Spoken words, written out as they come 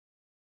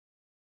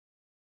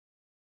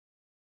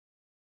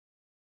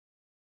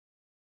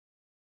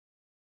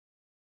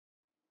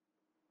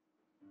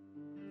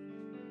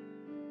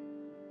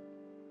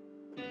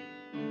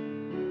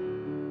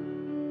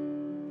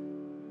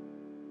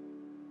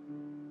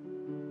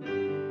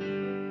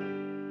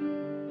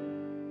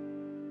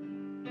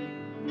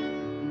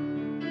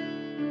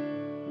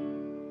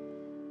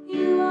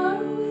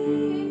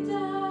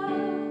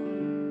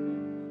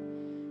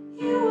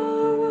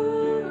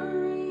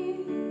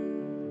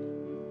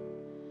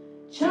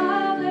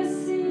Child, I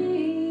see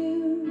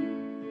you.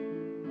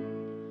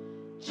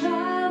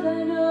 Child,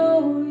 I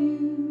know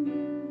you.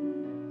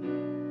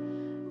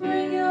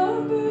 Bring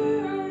your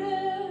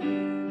burdens.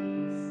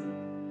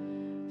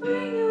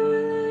 Bring your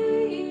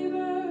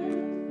labor.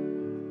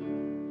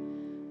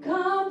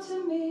 Come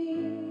to me.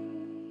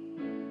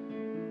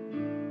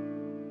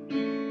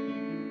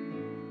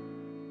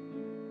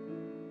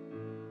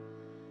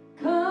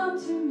 Come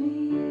to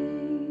me.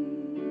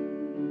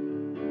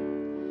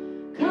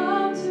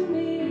 Come to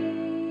me.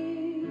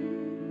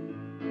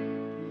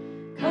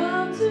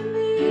 Come to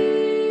me.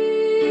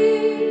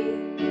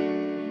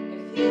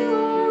 If you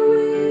are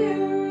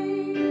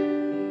weary,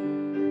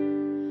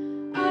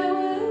 I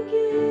will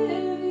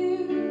give you.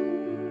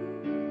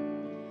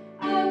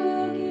 I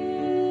will give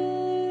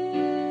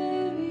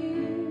you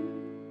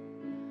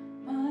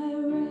my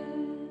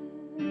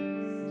rest.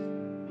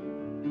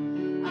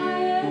 I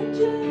am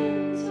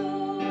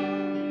gentle.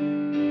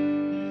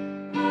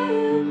 I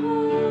am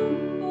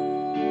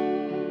humble.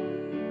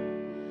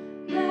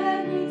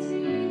 Let me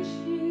teach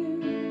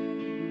you.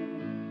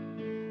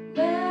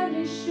 Let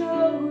me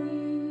show you.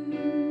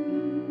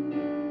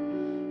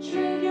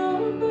 Trade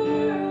your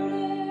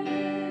burden.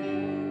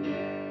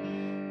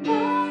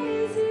 Mine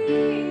is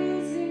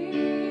easy.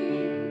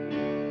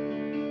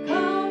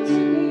 Come to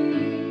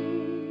me.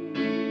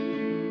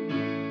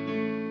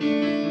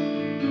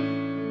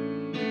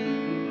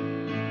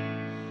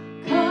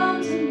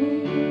 Come to me.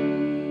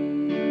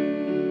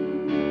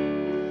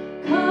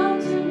 Come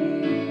to me.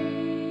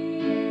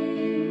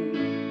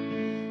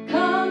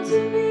 Come to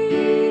me.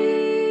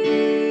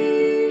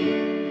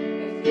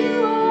 If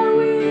you are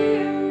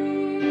weary,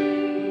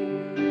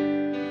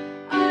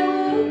 I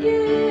will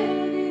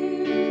give you.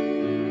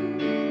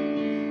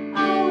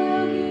 I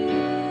will give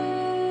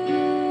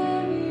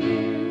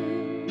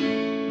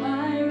you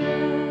my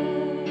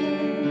rest.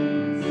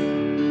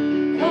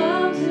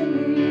 Come to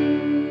me.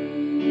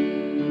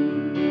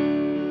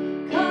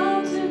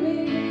 Come to me.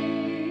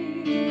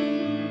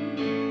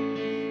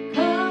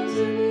 Come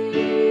to me.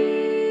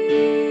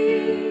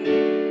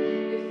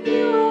 If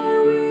you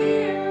are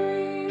weary,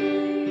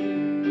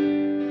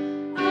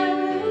 I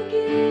will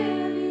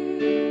give you.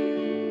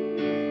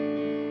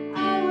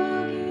 I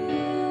will give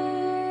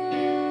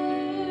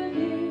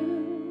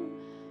you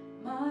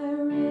my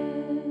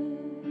rest.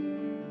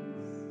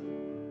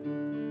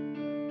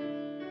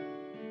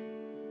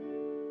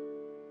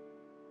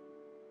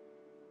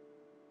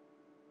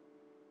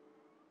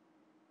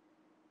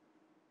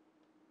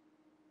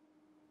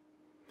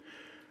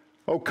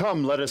 O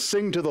come, let us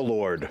sing to the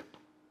Lord.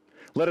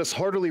 Let us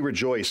heartily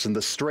rejoice in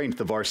the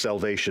strength of our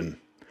salvation.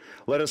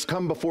 Let us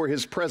come before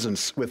his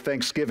presence with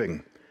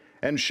thanksgiving,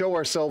 and show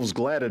ourselves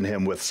glad in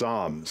him with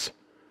psalms.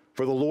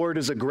 For the Lord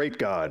is a great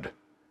God,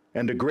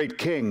 and a great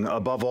King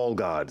above all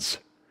gods.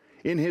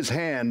 In his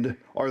hand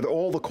are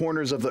all the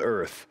corners of the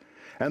earth,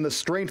 and the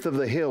strength of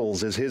the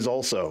hills is his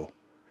also.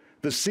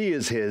 The sea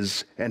is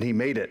his, and he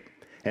made it,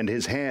 and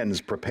his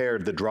hands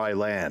prepared the dry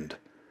land.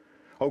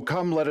 O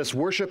come, let us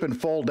worship and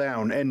fall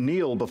down and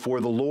kneel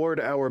before the Lord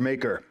our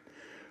Maker.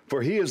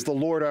 For he is the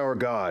Lord our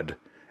God,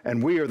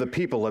 and we are the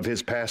people of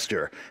his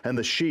pasture, and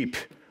the sheep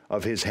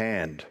of his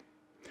hand.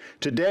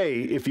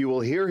 Today, if you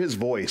will hear his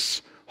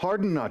voice,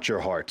 harden not your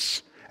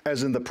hearts,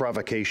 as in the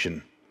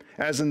provocation,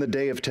 as in the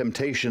day of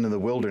temptation in the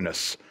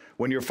wilderness,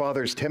 when your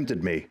fathers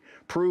tempted me,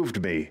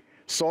 proved me,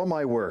 saw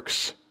my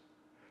works.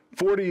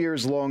 40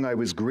 years long I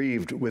was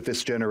grieved with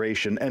this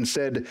generation, and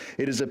said,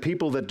 it is a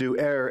people that do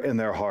err in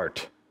their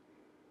heart.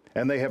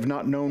 And they have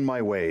not known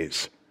my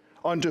ways,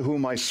 unto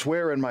whom I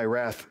swear in my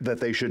wrath that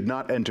they should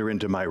not enter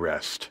into my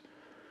rest.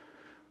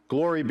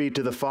 Glory be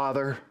to the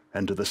Father,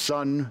 and to the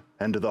Son,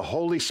 and to the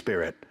Holy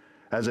Spirit,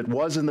 as it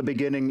was in the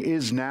beginning,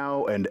 is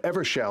now, and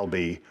ever shall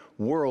be,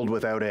 world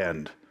without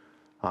end.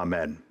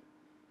 Amen.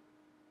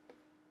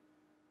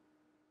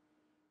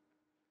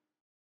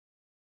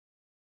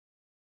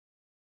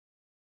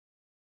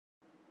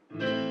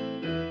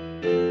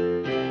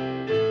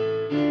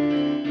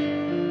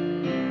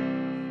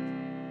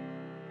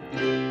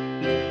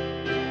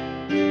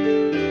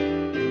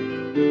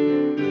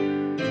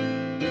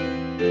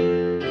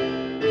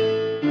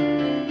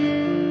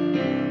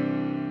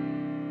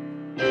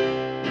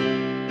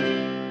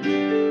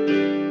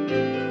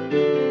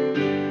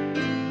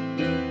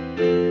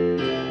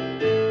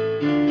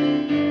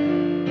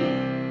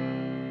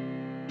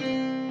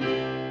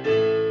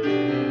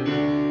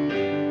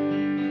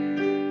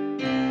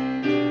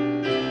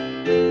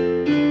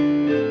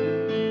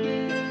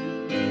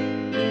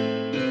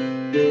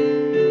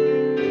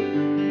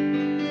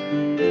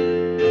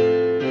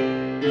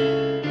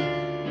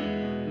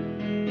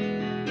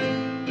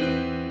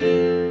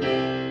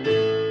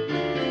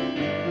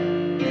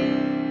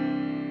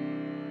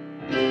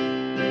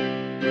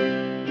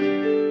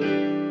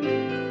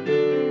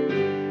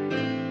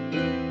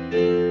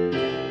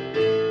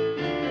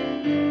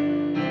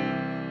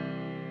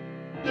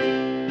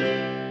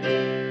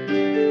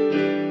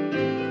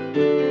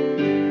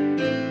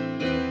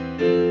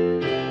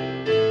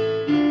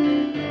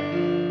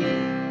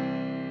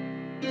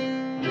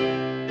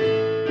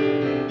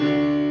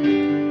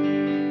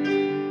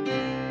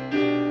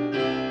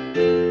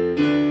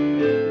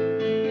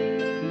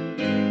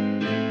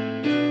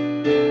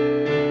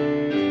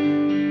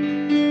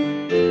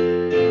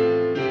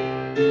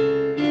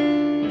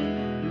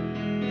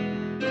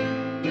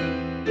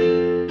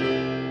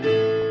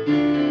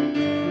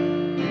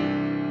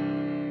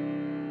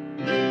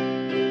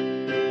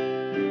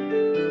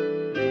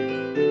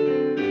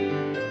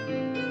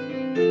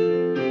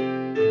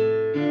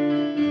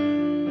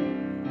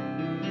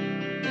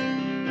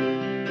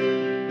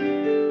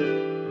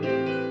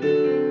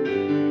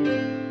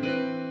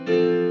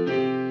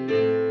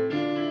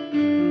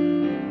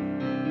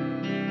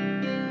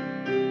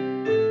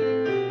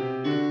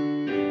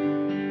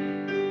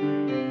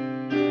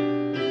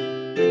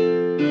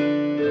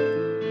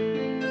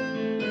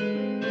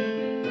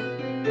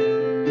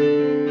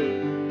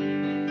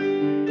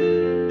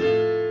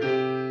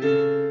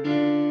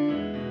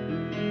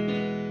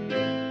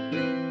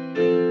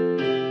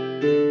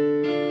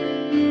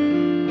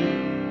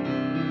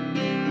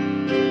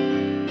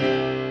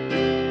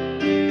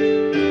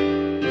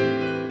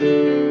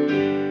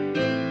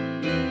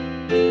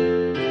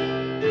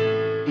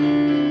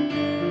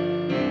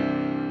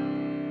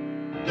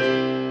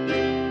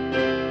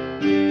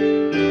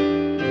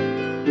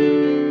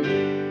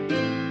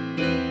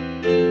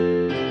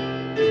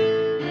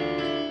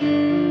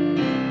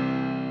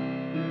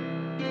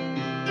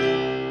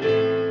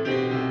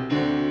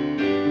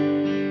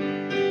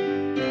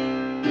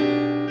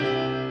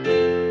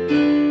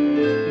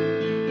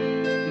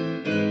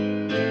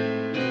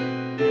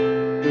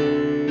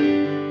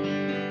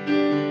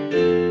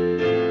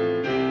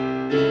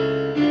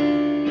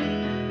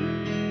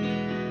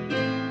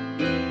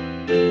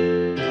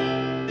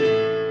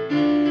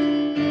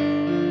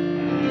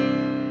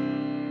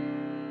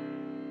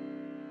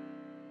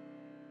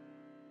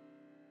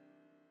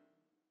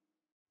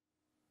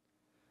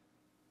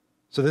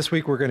 So this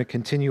week we're going to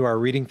continue our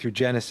reading through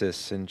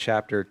Genesis in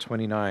chapter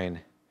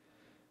 29.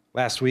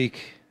 Last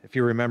week, if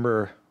you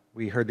remember,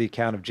 we heard the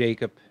account of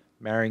Jacob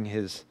marrying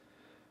his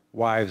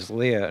wives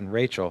Leah and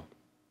Rachel.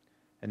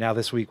 And now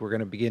this week we're going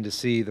to begin to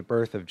see the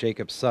birth of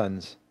Jacob's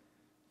sons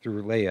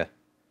through Leah.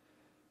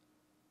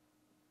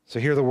 So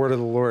hear the word of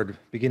the Lord,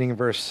 beginning in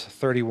verse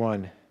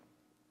 31.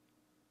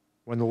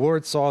 When the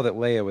Lord saw that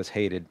Leah was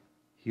hated,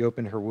 he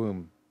opened her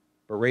womb,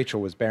 but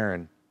Rachel was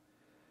barren.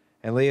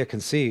 And Leah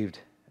conceived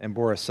and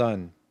bore a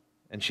son,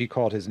 and she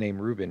called his name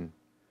Reuben.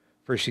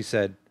 For she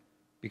said,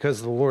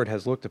 because the Lord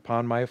has looked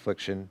upon my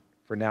affliction,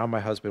 for now my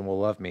husband will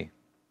love me.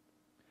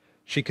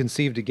 She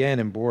conceived again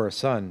and bore a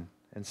son,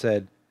 and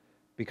said,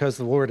 because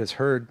the Lord has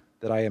heard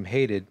that I am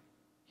hated,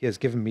 he has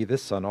given me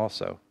this son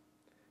also.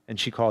 And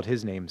she called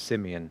his name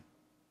Simeon.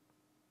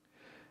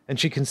 And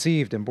she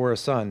conceived and bore a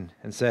son,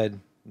 and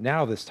said,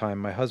 now this time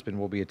my husband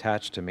will be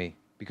attached to me,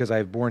 because I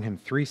have borne him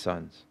 3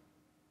 sons.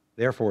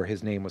 Therefore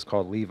his name was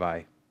called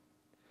Levi.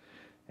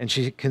 And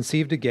she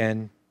conceived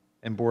again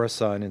and bore a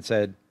son, and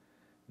said,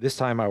 this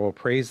time I will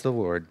praise the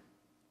Lord.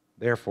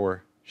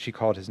 Therefore she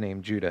called his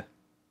name Judah.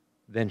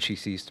 Then she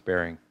ceased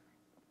bearing.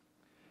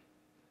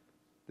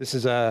 This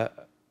is a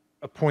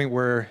point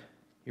where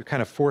you're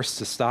kind of forced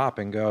to stop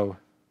and go,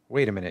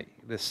 wait a minute,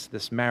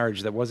 this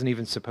marriage that wasn't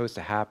even supposed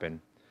to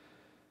happen.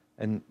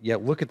 And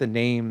yet look at the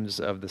names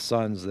of the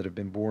sons that have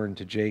been born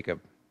to Jacob.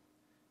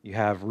 You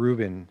have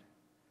Reuben,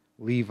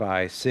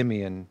 Levi,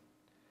 Simeon,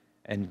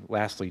 and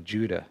lastly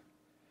Judah.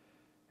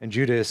 And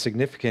Judah is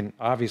significant,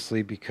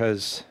 obviously,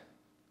 because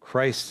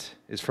Christ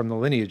is from the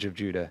lineage of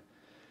Judah.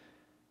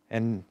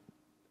 And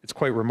it's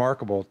quite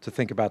remarkable to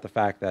think about the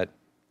fact that,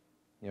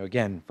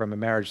 again, from a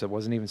marriage that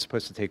wasn't even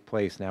supposed to take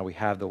place, now we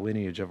have the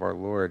lineage of our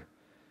Lord.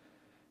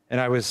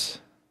 And I was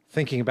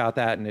thinking about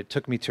that, and it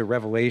took me to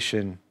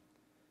Revelation,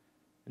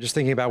 just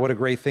thinking about what a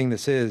great thing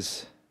this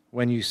is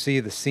when you see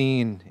the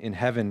scene in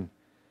heaven,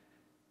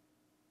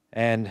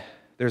 and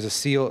there's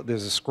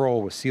a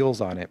scroll with seals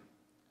on it,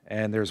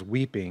 and there's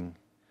weeping.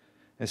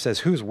 It says,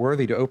 who's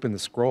worthy to open the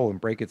scroll and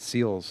break its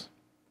seals?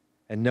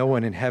 And no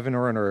one in heaven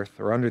or on earth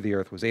or under the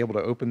earth was able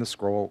to open the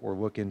scroll or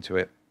look into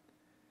it.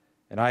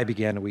 And I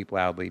began to weep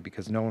loudly,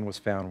 because no one was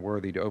found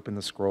worthy to open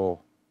the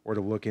scroll or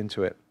to look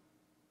into it.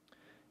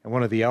 And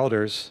one of the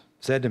elders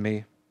said to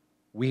me,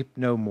 weep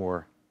no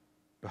more.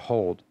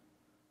 Behold,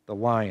 the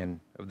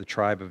Lion of the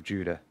tribe of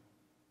Judah.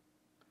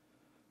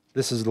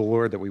 This is the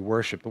Lord that we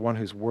worship, the one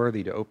who's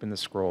worthy to open the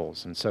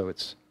scrolls. And so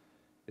it's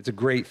a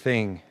great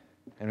thing.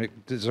 And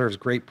it deserves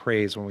great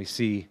praise when we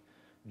see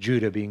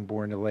Judah being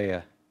born to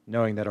Leah,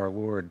 knowing that our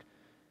Lord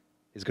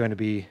is going to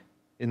be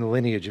in the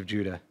lineage of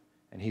Judah,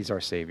 and he's our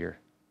Savior.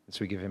 And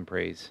so we give him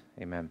praise.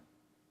 Amen.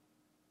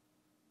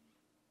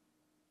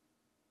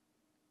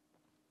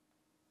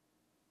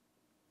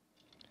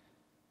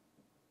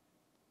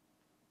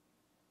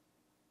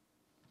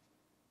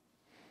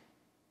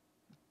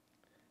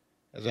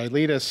 As I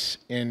lead us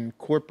in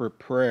corporate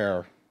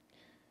prayer,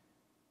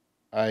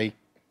 I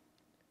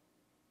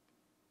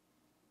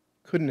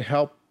couldn't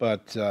help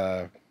but,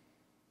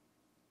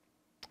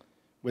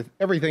 with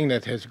everything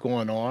that has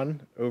gone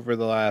on over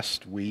the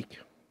last week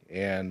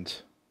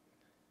and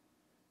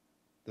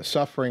the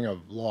suffering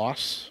of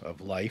loss of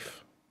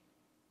life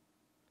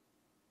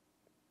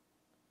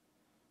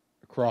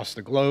across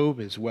the globe,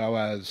 as well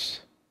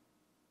as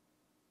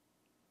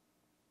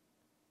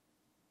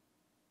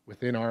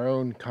within our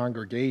own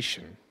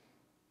congregation,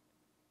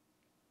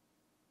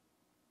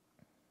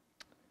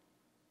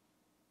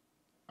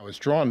 I was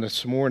drawn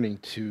this morning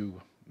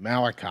to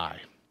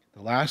Malachi,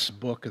 the last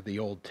book of the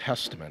Old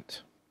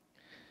Testament.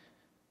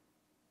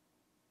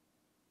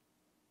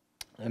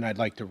 And I'd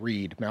like to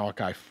read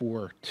Malachi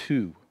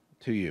 4:2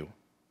 to you.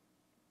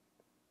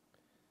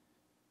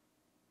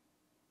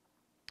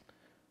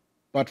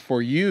 But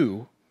for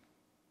you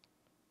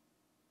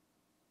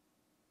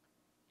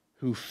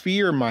who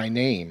fear my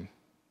name,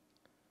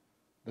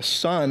 the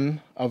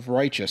Son of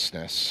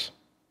Righteousness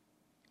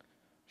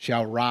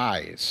shall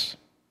rise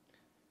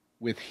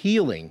with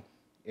healing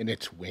in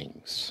its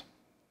wings.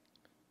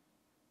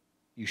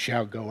 You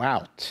shall go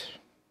out,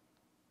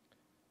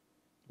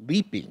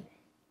 leaping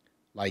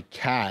like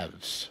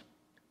calves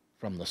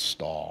from the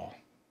stall.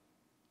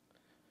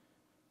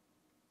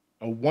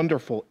 A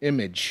wonderful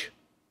image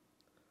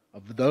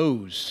of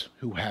those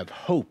who have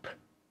hope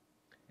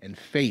and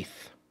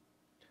faith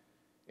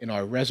in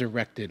our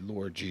resurrected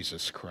Lord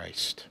Jesus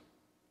Christ.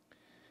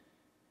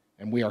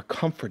 And we are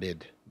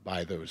comforted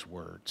by those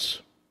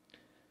words.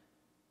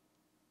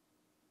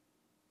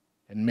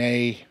 And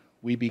may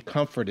we be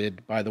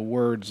comforted by the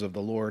words of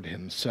the Lord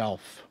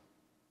himself,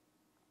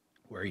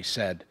 where he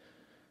said,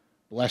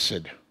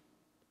 blessed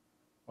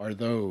are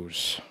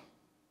those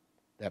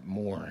that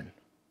mourn,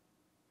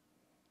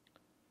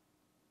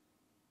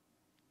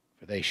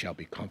 for they shall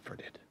be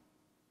comforted.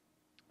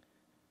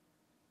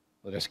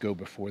 Let us go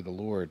before the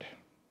Lord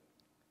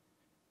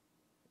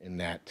in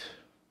that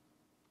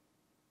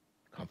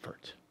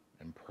comfort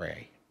and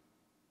pray.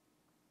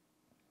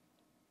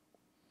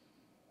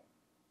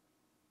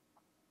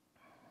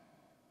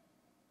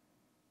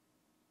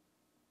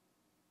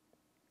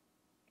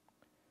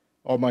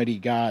 Almighty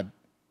God,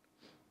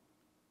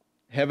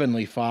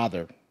 Heavenly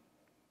Father,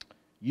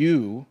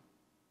 you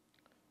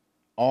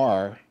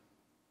are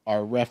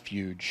our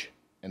refuge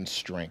and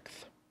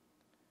strength,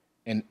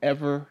 an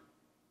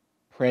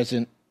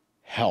ever-present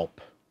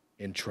help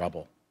in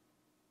trouble.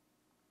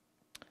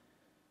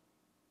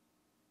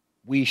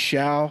 We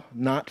shall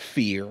not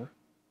fear,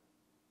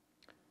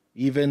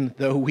 even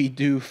though we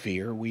do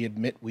fear, we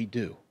admit we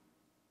do.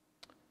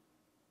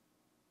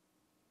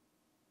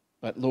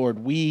 But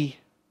Lord, you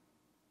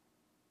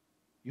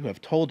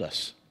have told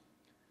us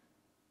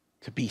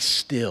to be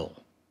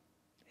still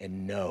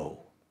and know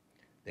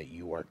that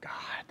you are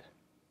God.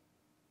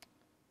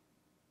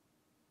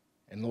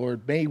 And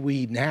Lord, may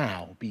we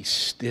now be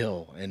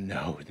still and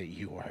know that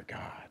you are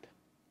God.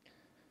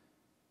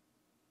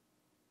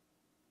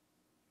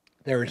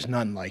 There is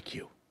none like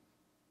you.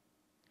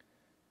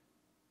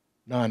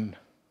 None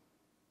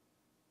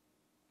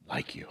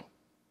like you.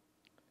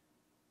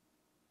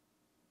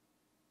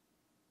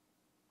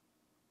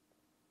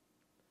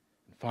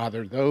 And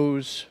Father,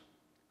 those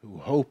who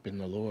hope in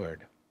the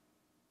Lord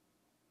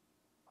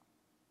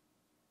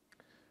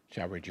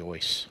shall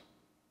rejoice,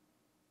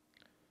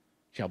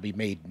 shall be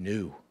made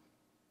new.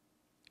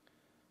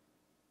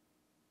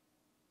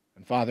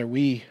 And Father,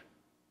 we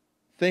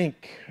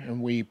think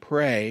and we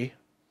pray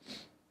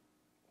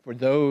for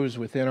those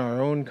within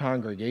our own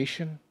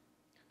congregation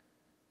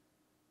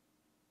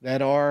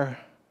that are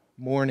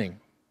mourning,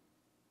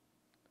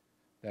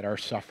 that are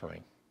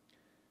suffering,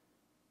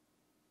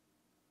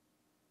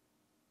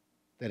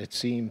 that it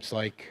seems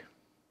like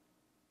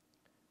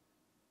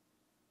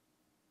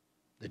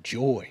the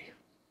joy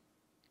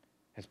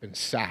has been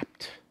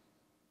sapped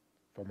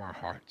from our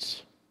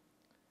hearts.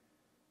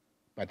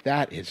 But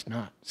that is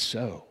not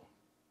so.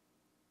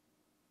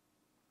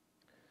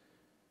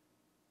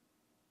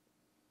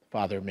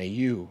 Father, may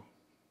you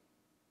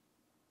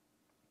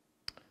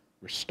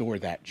restore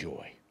that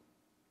joy.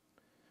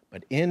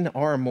 But in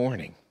our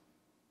mourning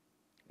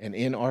and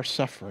in our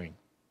suffering,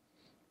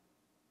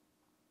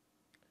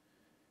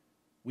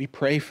 we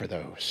pray for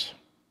those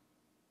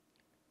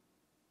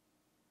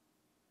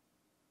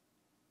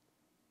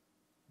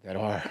that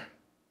are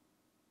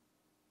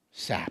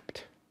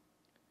sapped.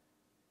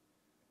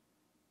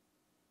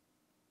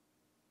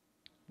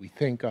 We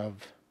think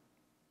of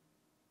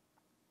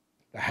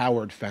the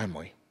Howard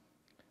family,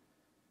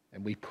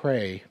 and we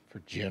pray for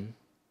Jim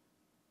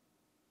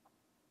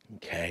and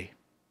Kay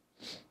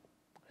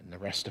and the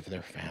rest of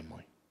their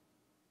family.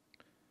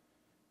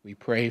 We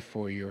pray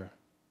for your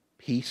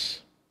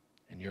peace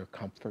and your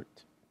comfort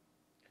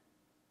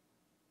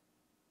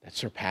that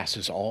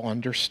surpasses all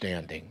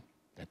understanding,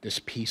 that this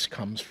peace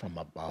comes from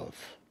above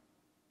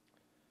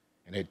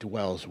and it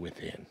dwells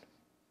within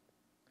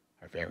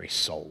our very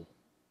soul.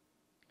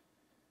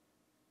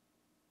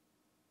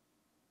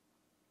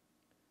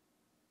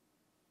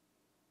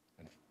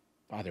 And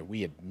Father,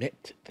 we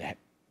admit that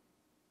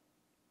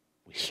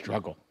we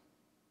struggle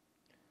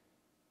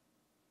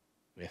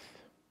with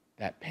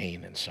that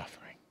pain and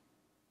suffering,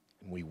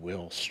 and we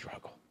will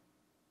struggle.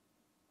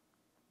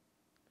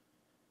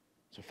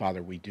 So,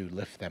 Father, we do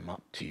lift them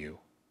up to you,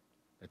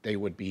 that they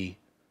would be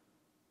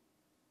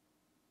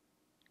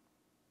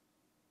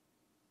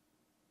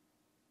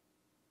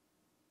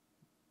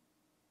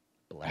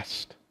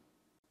blessed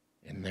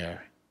in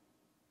their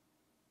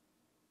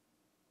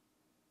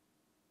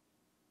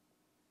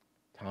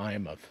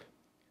time of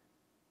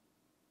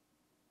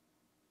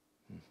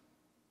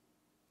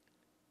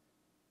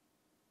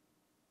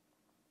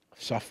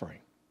suffering.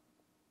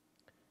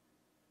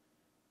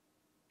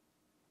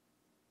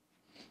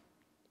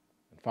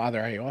 And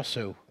Father, I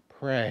also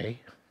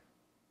pray,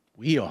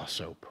 we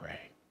also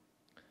pray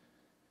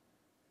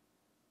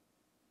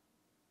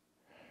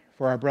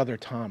for our brother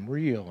Tom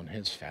Reel and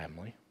his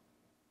family.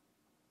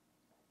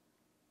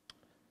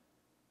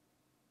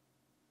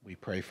 We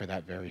pray for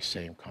that very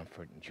same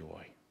comfort and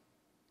joy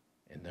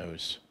in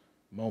those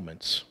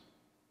moments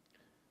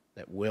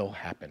that will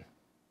happen.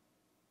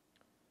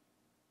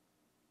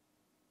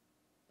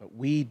 But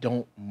we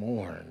don't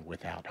mourn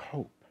without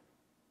hope.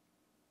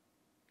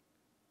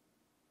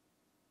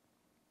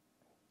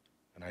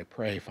 And I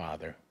pray,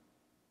 Father,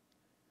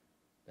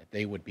 that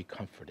they would be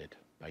comforted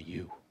by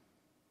you,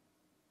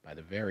 by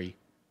the very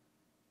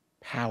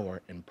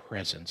power and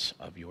presence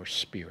of your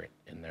Spirit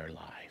in their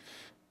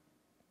life.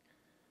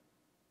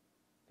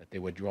 That they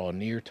would draw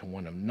near to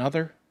one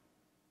another,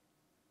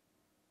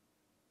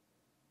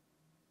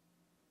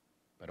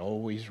 but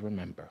always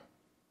remember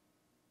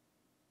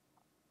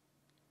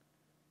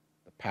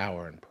the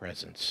power and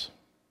presence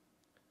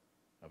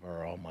of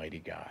our Almighty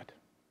God.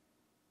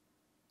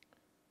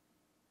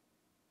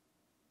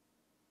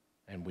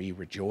 And we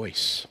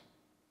rejoice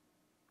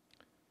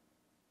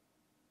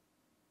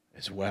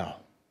as well,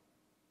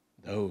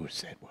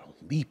 those that will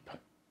leap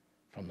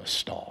from the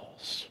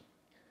stalls.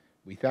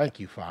 We thank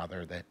you,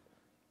 Father, that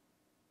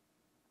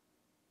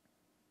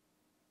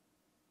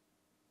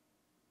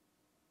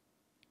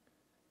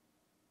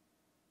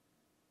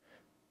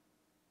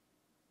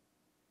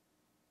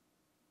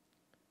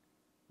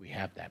we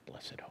have that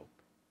blessed hope.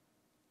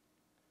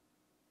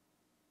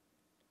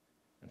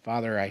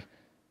 Father,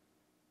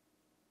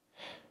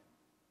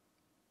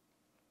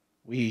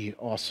 we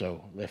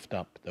also lift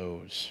up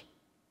those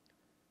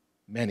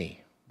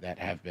many that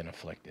have been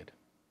afflicted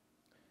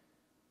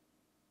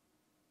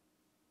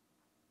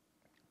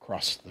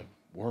across the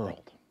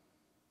world,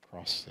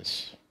 across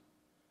this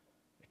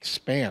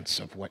expanse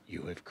of what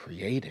you have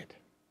created.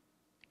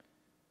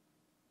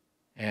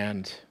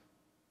 And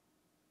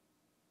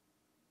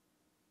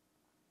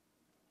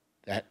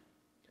that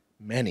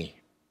many,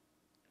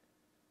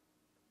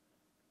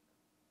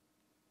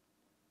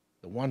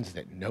 the ones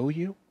that know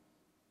you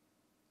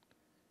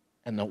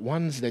and the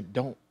ones that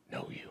don't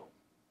know you,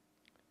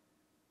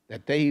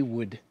 that they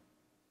would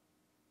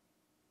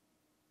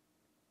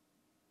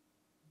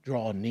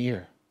draw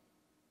near,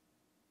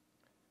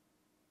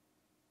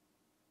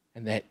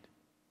 and that,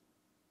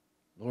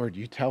 Lord,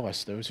 you tell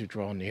us those who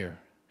draw near,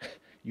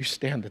 you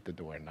stand at the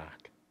door and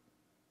knock.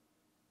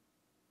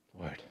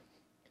 Lord,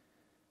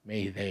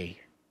 may they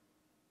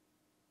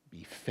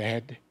be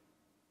fed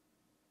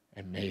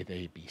and may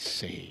they be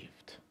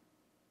saved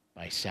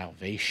by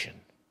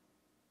salvation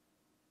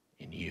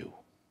in you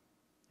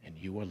and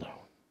you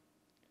alone.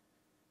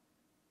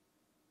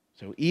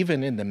 So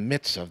even in the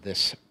midst of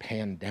this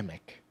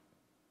pandemic,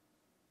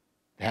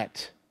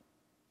 that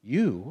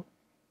you,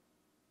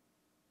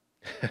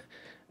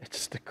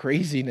 it's the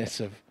craziness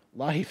of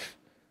life,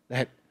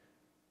 that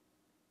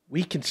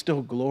we can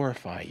still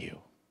glorify you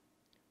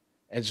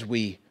as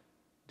we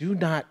do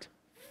not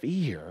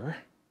fear.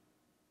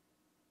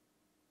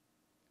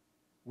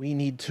 We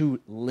need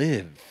to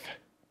live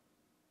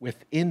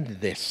within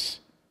this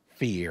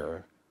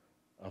fear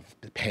of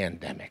the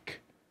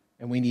pandemic.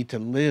 And we need to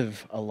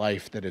live a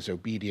life that is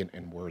obedient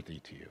and worthy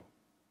to you.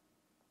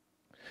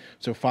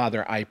 So,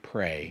 Father, I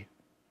pray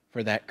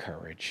for that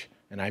courage,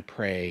 and I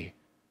pray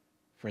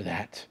for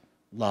that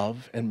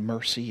love and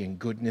mercy and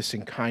goodness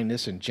and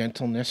kindness and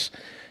gentleness,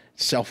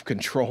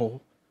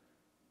 self-control,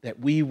 that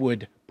we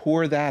would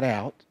pour that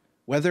out,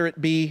 whether it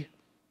be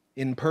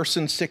in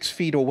person 6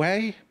 feet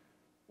away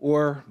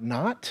or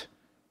not,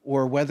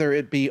 or whether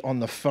it be on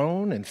the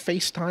phone and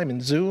FaceTime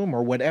and Zoom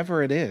or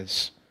whatever it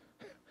is.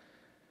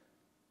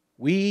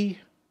 We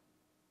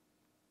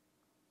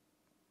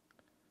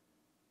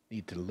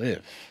need to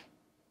live.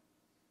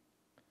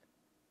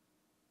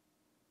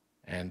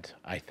 And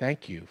I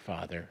thank you,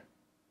 Father,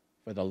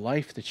 for the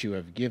life that you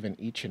have given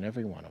each and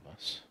every one of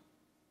us.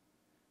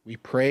 We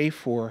pray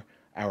for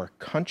our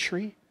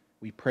country.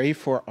 We pray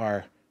for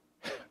our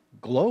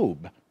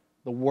globe,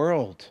 the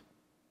world.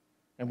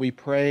 And we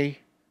pray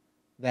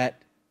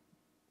that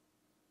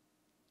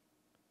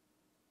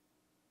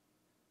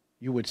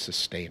you would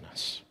sustain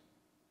us.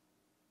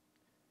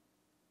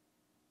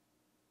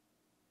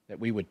 That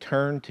we would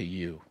turn to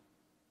you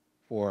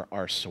for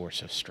our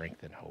source of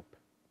strength and hope.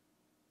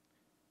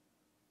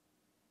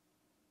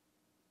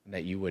 And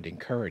that you would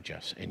encourage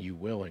us, and you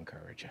will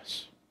encourage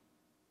us.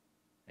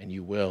 And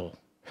you will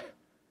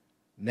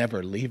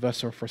never leave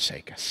us or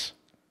forsake us.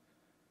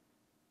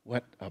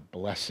 What a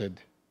blessed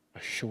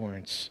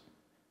assurance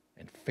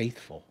and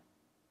faithful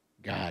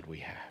God we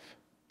have.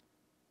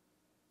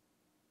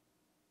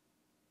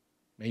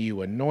 May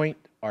you anoint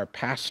our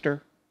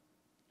pastor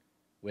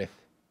with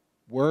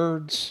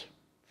words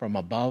from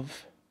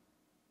above,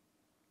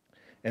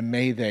 and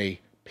may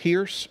they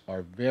pierce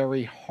our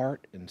very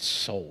heart and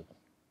soul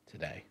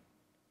today.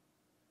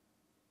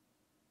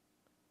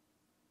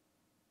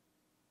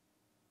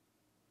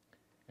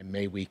 And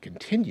may we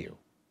continue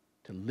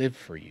to live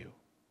for you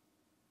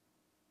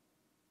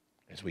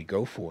as we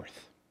go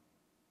forth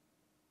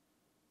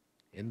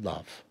in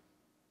love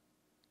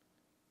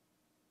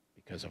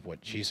because of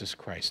what Jesus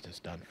Christ has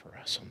done for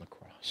us on the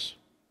cross.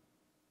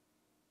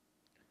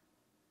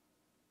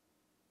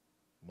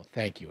 We'll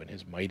thank you in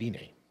his mighty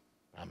name.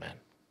 Amen.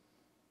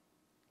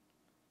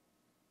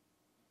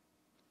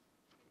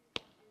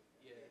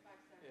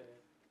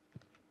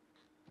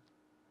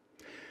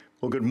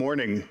 Well, good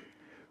morning.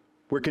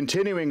 We're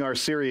continuing our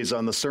series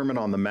on the Sermon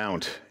on the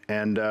Mount.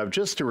 And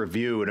just to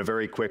review in a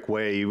very quick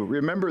way, you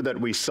remember that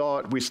we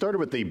started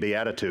with the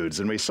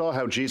Beatitudes, and we saw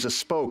how Jesus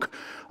spoke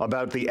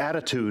about the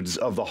attitudes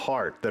of the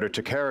heart that are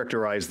to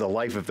characterize the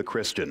life of the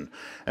Christian.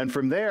 And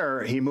from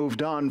there, he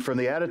moved on from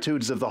the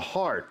attitudes of the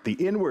heart, the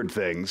inward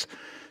things,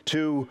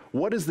 to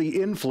what is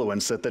the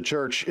influence that the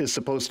church is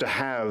supposed to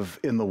have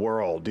in the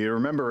world. Do you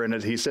remember in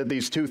it, he said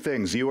these two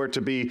things. You are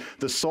to be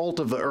the salt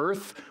of the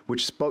earth,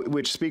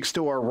 which speaks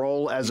to our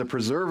role as a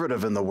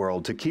preservative in the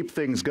world, to keep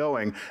things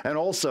going. And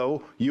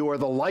also, you are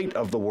the light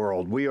of the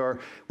world.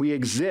 We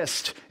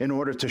exist in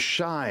order to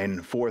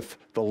shine forth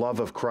the love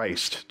of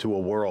Christ to a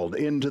world.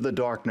 Into the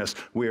darkness,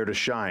 we are to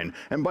shine.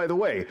 And by the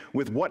way,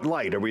 with what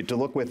light? Are we to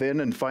look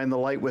within and find the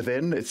light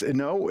within?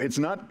 No, it's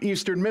not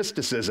Eastern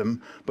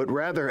mysticism, but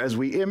rather as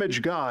we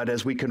image God,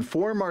 as we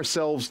conform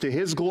ourselves to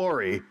his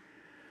glory,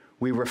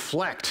 we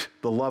reflect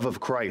the love of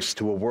Christ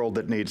to a world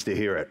that needs to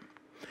hear it.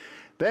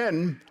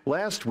 Then,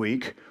 last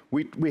week,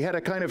 we had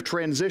a kind of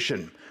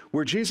transition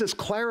where Jesus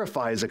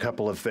clarifies a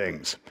couple of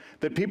things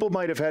that people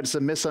might have had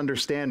some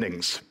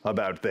misunderstandings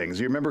about things.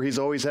 You remember he's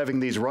always having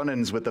these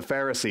run-ins with the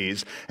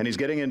Pharisees, and he's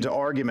getting into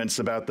arguments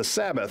about the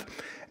Sabbath.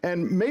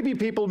 And maybe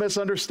people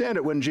misunderstand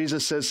it when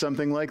Jesus says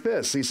something like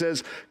this. He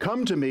says,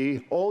 "Come to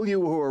me, all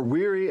you who are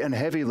weary and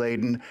heavy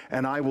laden,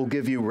 and I will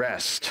give you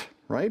rest."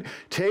 Right?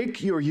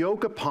 "Take your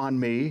yoke upon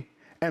me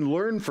and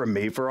learn from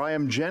me, for I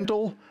am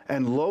gentle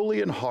and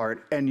lowly in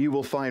heart, and you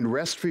will find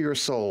rest for your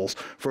souls.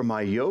 For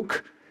my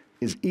yoke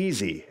is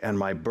easy and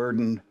my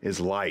burden is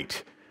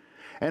light."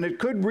 And it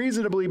could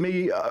reasonably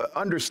be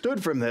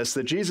understood from this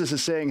that Jesus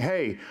is saying,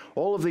 hey,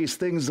 all of these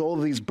things, all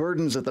of these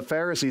burdens that the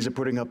Pharisees are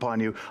putting upon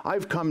you,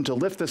 I've come to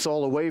lift this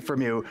all away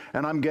from you,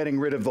 and I'm getting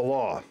rid of the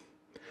law.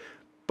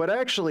 But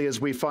actually,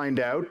 as we find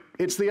out,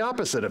 it's the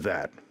opposite of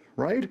that,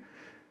 right?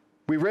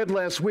 We read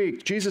last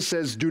week, Jesus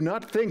says, "Do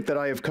not think that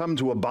I have come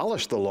to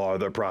abolish the law or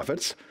the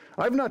prophets.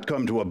 I've not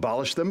come to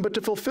abolish them, but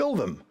to fulfill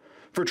them.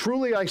 For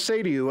truly I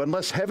say to you,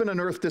 unless heaven and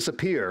earth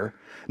disappear,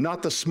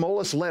 not the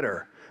smallest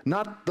letter,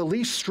 not the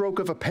least stroke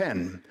of a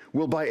pen,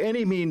 will by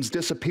any means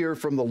disappear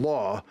from the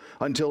law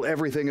until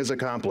everything is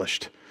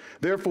accomplished.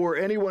 Therefore,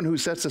 anyone who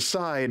sets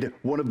aside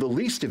one of the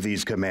least of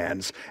these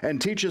commands and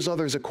teaches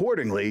others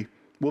accordingly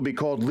will be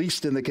called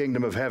least in the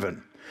kingdom of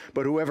heaven.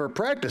 But whoever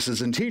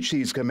practices and teaches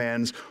these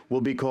commands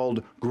will be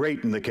called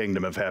great in the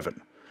kingdom of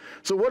heaven."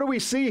 So what do we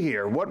see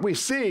here? What we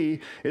see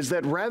is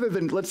that rather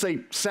than, let's say,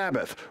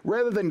 Sabbath,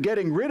 rather than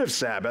getting rid of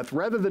Sabbath,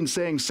 rather than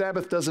saying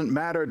Sabbath doesn't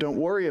matter, don't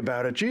worry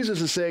about it,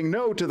 Jesus is saying,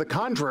 no, to the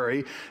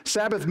contrary,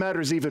 Sabbath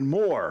matters even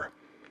more.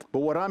 But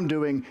what I'm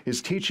doing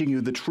is teaching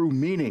you the true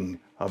meaning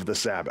of the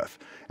Sabbath.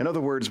 In other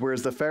words,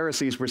 whereas the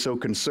Pharisees were so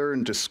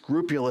concerned to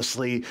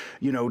scrupulously,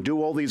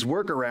 do all these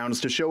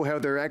workarounds to show how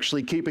they're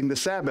actually keeping the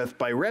Sabbath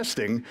by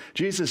resting,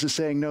 Jesus is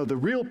saying, no, the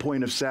real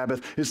point of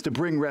Sabbath is to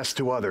bring rest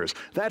to others.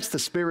 That's the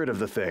spirit of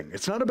the thing.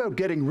 It's not about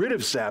getting rid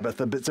of Sabbath,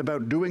 it's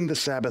about doing the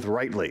Sabbath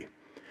rightly.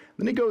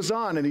 Then he goes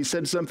on and he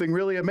said something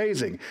really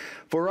amazing.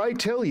 "For I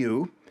tell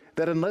you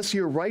that unless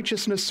your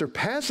righteousness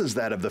surpasses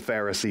that of the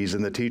Pharisees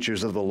and the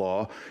teachers of the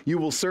law, you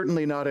will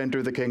certainly not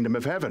enter the kingdom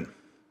of heaven."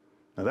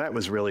 Now that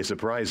was really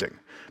surprising.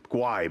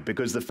 Why?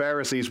 Because the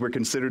Pharisees were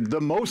considered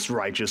the most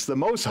righteous, the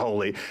most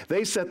holy.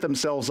 They set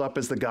themselves up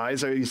as the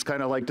guys. I used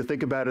kind of like to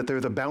think about it. They're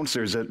the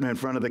bouncers in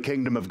front of the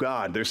kingdom of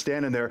God. They're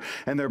standing there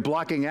and they're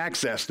blocking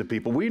access to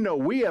people. We know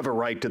we have a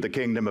right to the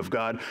kingdom of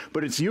God,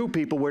 but it's you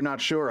people we're not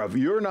sure of.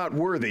 You're not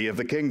worthy of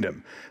the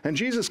kingdom. And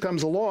Jesus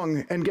comes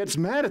along and gets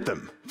mad at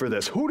them for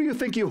this. Who do you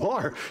think you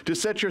are to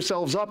set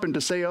yourselves up and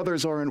to say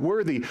others aren't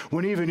worthy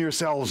when even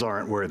yourselves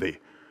aren't worthy?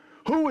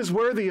 Who is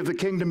worthy of the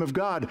kingdom of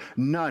God?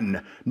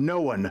 None.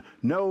 No one.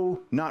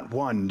 No, not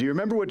one. Do you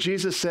remember what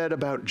Jesus said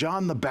about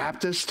John the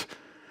Baptist?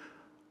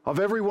 Of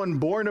everyone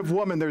born of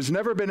woman, there's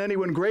never been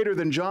anyone greater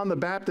than John the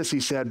Baptist, he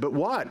said. But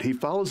what? He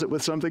follows it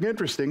with something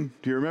interesting.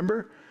 Do you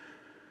remember?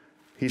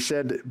 He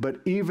said, "But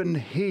even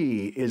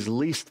he is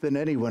least than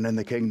anyone in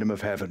the kingdom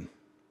of heaven."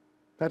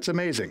 That's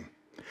amazing.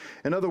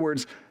 In other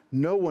words,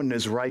 no one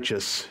is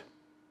righteous.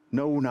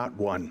 No, not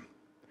one.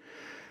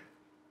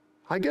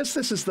 I guess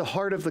this is the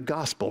heart of the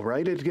gospel,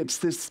 right? It gets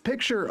this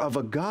picture of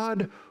a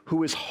God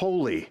who is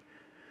holy,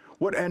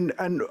 and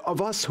of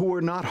us who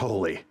are not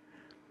holy.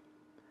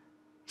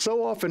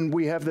 So often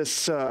we have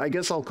this, I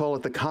guess I'll call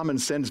it the common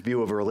sense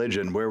view of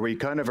religion, where we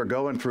kind of are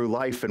going through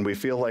life and we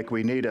feel like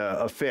we need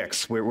a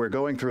fix. We're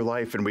going through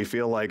life and we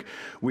feel like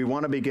we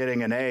want to be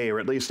getting an A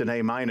or at least an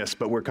A minus,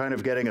 but we're kind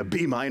of getting a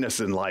B minus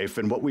in life.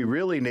 And what we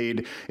really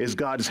need is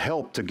God's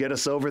help to get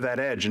us over that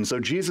edge. And so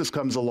Jesus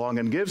comes along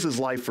and gives his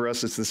life for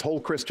us. It's this whole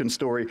Christian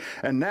story.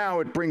 And now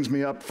it brings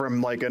me up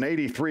from like an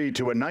 83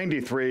 to a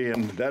 93,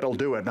 and that'll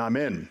do it, and I'm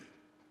in.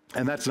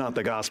 And that's not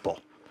the gospel.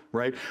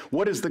 Right?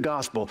 What is the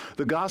gospel?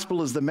 The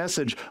gospel is the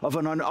message of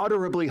an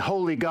unutterably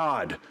holy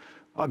God,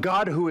 a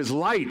God who is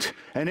light,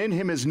 and in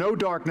him is no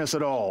darkness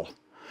at all.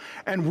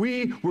 And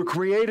we were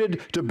created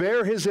to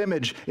bear his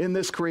image in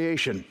this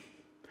creation.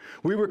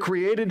 We were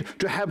created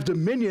to have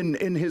dominion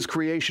in his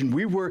creation.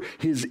 We were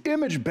his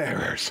image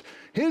bearers,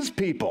 his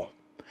people.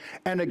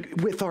 And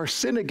with our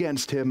sin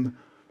against him,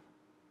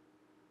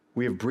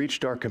 we have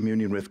breached our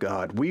communion with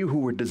God. We who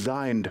were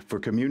designed for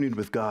communion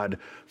with God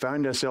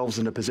found ourselves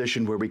in a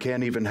position where we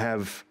can't even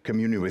have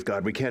communion with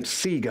God. We can't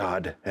see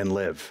God and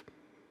live.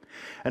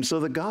 And so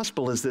the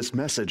gospel is this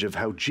message of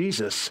how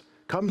Jesus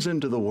comes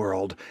into the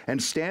world and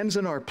stands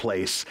in our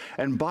place,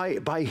 and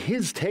by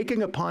his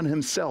taking upon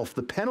himself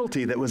the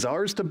penalty that was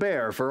ours to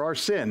bear for our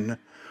sin,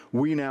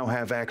 we now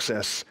have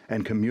access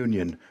and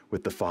communion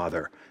with the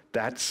Father.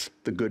 That's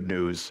the good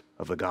news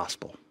of the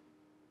gospel.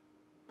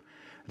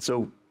 And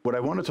so what I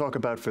want to talk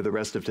about for the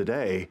rest of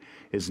today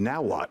is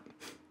now what?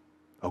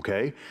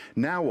 Okay?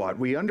 Now what?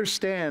 We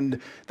understand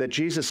that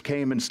Jesus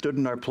came and stood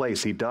in our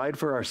place. He died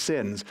for our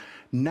sins.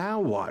 Now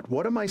what?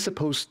 What am I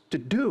supposed to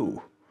do?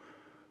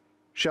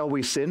 Shall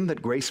we sin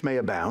that grace may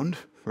abound?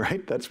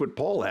 Right? That's what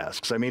Paul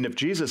asks. I mean, if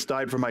Jesus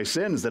died for my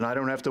sins, then I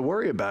don't have to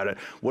worry about it.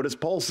 What does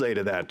Paul say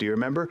to that? Do you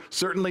remember?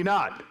 Certainly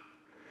not.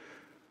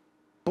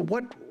 But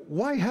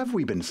why have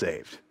we been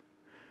saved?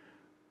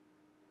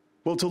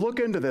 Well, to look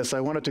into this, I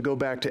wanted to go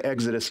back to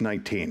Exodus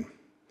 19.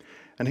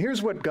 And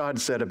here's what God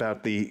said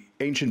about the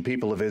ancient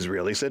people of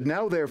Israel. He said,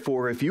 "Now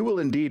therefore, if you will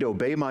indeed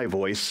obey my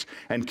voice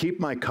and keep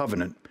my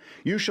covenant,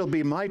 you shall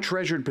be my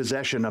treasured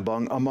possession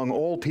among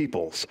all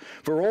peoples,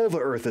 for all the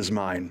earth is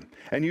mine,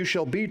 and you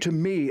shall be to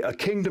me a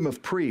kingdom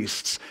of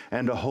priests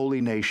and a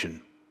holy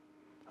nation."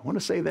 I want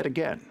to say that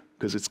again,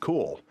 because it's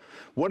cool.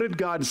 What did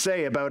God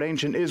say about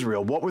ancient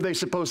Israel? What were they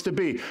supposed to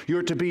be?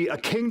 You're to be a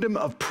kingdom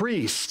of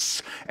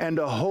priests and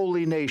a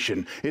holy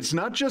nation. It's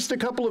not just a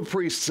couple of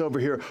priests over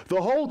here.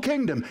 The whole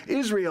kingdom,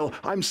 Israel,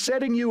 I'm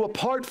setting you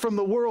apart from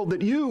the world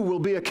that you will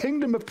be a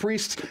kingdom of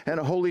priests and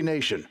a holy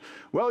nation.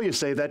 Well, you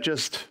say that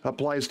just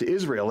applies to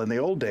Israel in the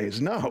old days.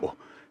 No.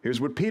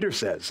 Here's what Peter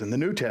says in the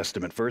New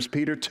Testament, 1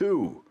 Peter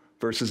 2,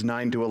 verses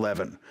 9 to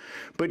 11.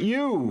 "But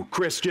you,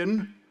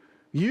 Christian,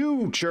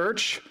 you,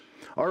 church,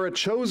 are a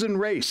chosen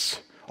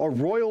race, a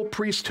royal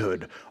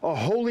priesthood, a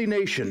holy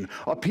nation,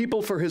 a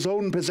people for his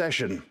own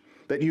possession,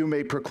 that you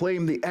may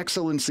proclaim the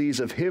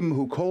excellencies of him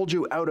who called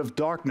you out of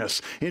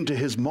darkness into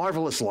his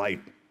marvelous light.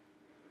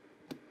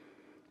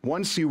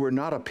 Once you were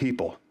not a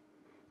people,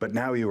 but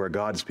now you are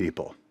God's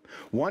people.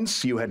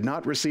 Once you had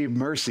not received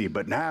mercy,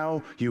 but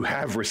now you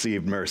have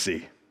received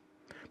mercy.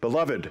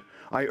 Beloved,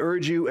 I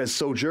urge you as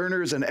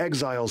sojourners and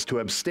exiles to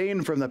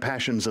abstain from the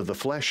passions of the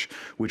flesh,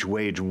 which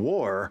wage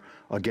war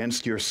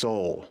against your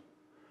soul."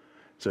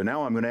 So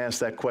now I'm going to ask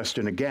that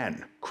question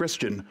again.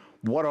 Christian,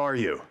 what are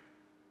you?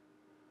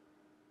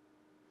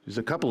 There's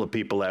a couple of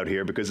people out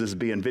here because this is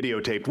being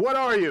videotaped. What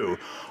are you?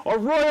 A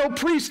royal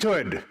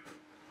priesthood,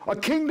 a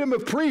kingdom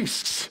of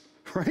priests,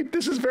 right?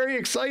 This is very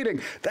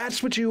exciting.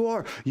 That's what you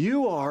are.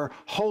 You are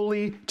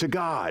holy to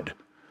God.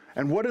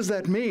 And what does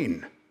that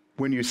mean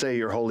when you say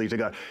you're holy to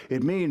God?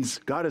 It means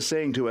God is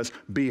saying to us,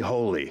 be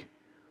holy.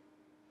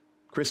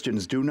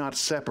 Christians, do not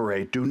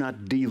separate, do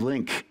not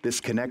de-link this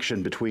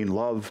connection between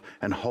love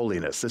and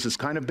holiness. This has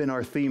kind of been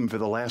our theme for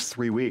the last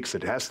 3 weeks.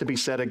 It has to be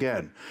said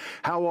again.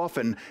 How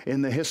often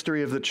in the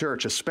history of the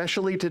church,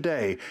 especially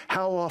today,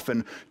 how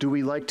often do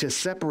we like to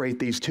separate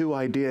these two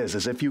ideas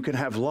as if you can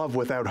have love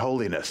without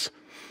holiness?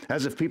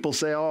 As if people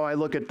say, oh, I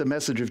look at the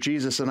message of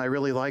Jesus and I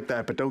really like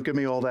that, but don't give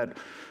me all that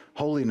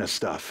holiness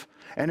stuff.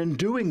 And in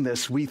doing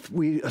this,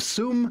 we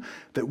assume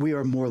that we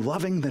are more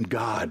loving than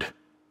God.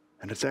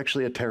 And it's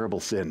actually a terrible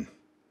sin.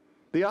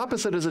 The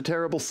opposite is a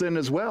terrible sin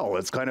as well.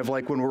 It's kind of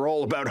like when we're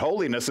all about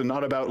holiness and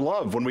not about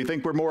love, when we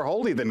think we're more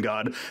holy than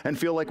God and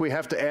feel like we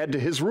have to add to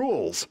his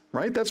rules,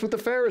 right? That's what the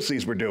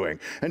Pharisees were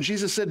doing. And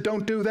Jesus said,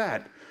 don't do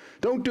that.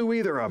 Don't do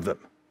either of them.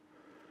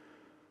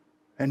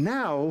 And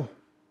now,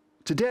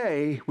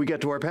 today, we get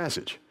to our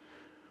passage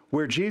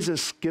where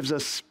Jesus gives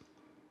us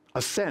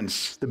a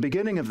sense, the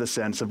beginning of the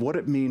sense of what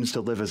it means to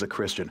live as a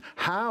Christian.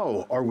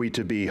 How are we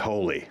to be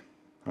holy?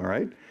 All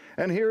right?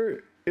 And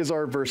here is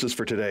our verses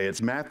for today.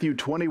 It's Matthew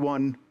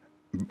 21,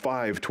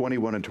 5,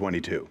 21, and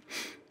 22.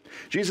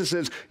 Jesus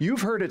says,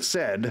 "You've heard it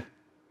said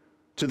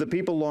to the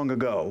people long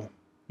ago,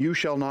 'You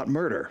shall not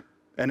murder,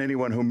 and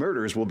anyone who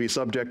murders will be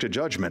subject to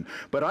judgment.'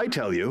 But I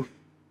tell you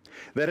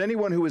that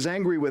anyone who is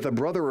angry with a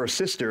brother or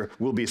sister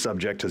will be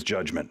subject to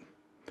judgment.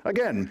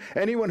 Again,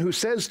 anyone who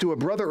says to a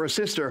brother or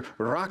sister,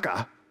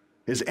 'Raka,'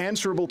 is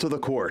answerable to the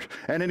court,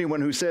 and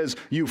anyone who says,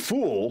 'You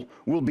fool,'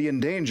 will be in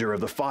danger of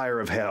the fire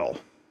of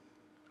hell."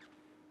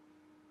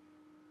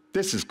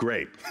 This is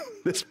great.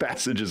 This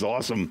passage is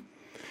awesome.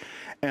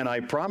 And I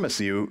promise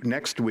you,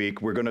 next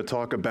week, we're going to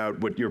talk about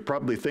what you're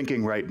probably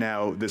thinking right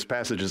now this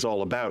passage is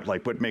all about.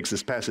 Like, what makes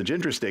this passage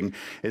interesting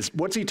is,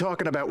 what's he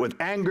talking about with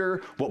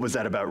anger? What was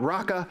that about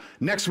Raka?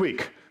 Next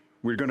week,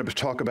 we're going to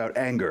talk about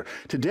anger.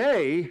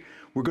 Today,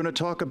 we're going to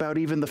talk about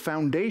even the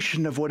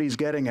foundation of what he's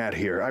getting at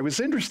here. I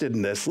was interested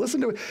in this. Listen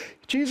to it.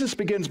 Jesus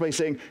begins by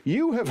saying,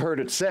 "You have heard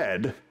it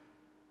said,"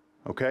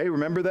 okay,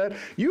 remember that?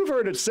 "You've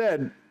heard it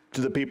said to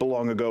the people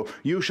long ago,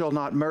 'You shall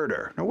not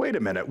murder.'" Now, wait a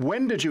minute.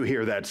 When did you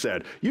hear that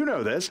said? You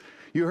know this.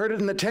 You heard it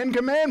in the 10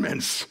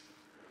 Commandments.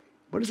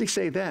 What does he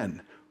say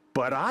then?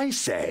 "But I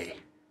say,"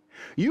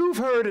 you've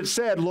heard it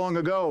said long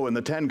ago in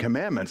the 10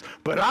 Commandments,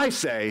 but I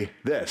say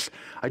this.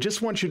 I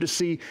just want you to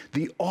see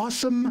the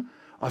awesome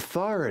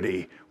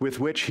authority with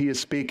which he is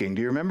speaking.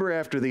 Do you remember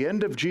after the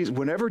end of Jesus,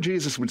 whenever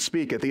Jesus would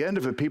speak, at the end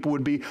of it, people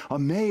would be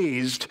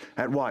amazed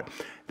at what?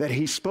 That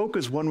he spoke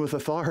as one with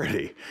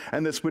authority.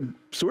 And this would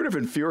sort of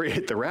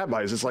infuriate the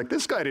rabbis. It's like,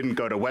 this guy didn't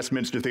go to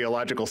Westminster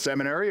Theological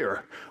Seminary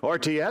or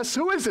RTS.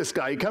 Who is this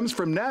guy? He comes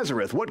from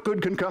Nazareth. What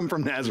good can come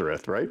from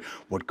Nazareth, right?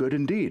 What good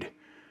indeed,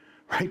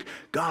 right?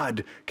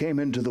 God came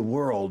into the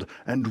world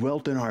and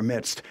dwelt in our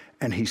midst,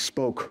 and he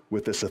spoke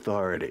with this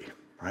authority,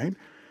 right?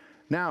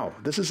 Now,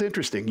 this is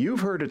interesting.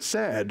 You've heard it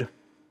said,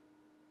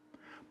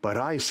 but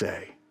I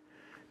say.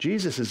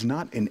 Jesus is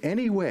not in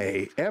any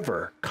way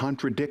ever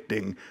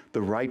contradicting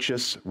the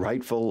righteous,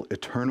 rightful,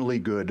 eternally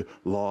good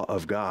law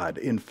of God.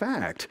 In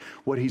fact,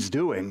 what he's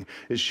doing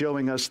is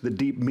showing us the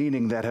deep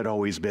meaning that had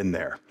always been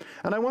there.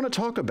 And I want to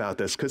talk about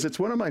this because it's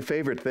one of my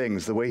favorite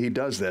things, the way he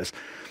does this.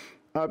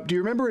 Do you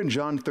remember in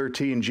John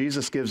 13,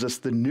 Jesus gives us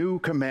the new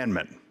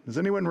commandment? Does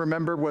anyone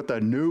remember what the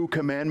new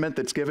commandment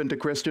that's given to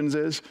Christians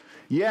is?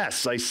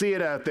 Yes, I see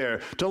it out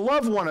there. To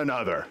love one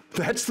another.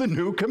 That's the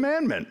new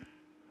commandment.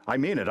 I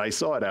mean it. I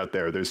saw it out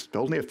there. There's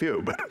only a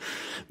few, but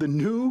the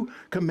new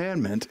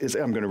commandment is,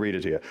 I'm going to read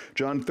it to you.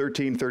 John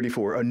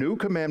 13:34. A new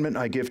commandment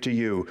I give to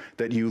you,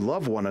 that you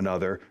love one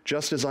another,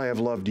 just as I have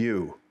loved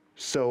you.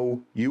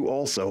 So you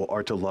also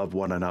are to love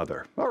one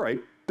another. All right,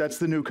 that's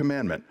the new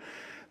commandment.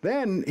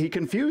 Then he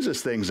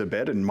confuses things a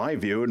bit, in my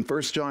view. In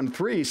 1 John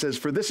 3, he says,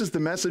 for this is the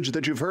message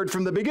that you've heard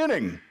from the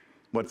beginning.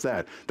 What's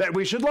that? That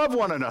we should love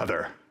one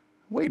another.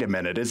 Wait a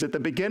minute, is it the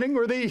beginning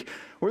or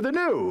the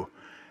new?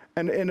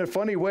 And in a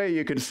funny way,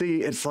 you can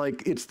see it's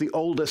like it's the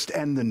oldest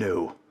and the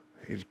new.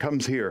 It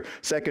comes here,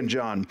 2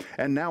 John.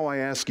 And now I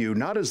ask you,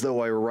 not as though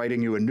I were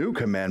writing you a new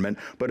commandment,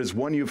 but as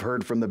one you've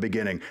heard from the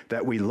beginning,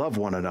 that we love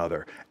one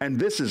another. And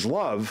this is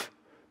love,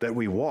 that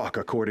we walk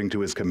according to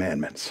his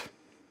commandments.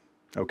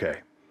 Okay.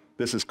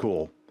 This is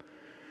cool.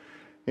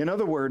 In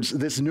other words,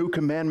 this new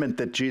commandment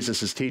that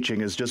Jesus is teaching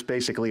is just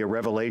basically a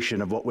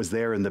revelation of what was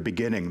there in the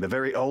beginning, the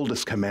very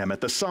oldest commandment,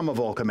 the sum of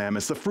all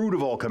commandments, the fruit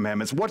of all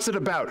commandments. What's it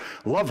about?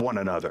 Love one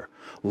another.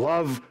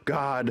 Love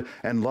God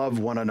and love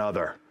one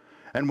another.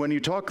 And when you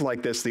talk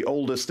like this, the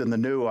oldest and the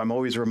new, I'm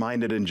always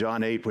reminded in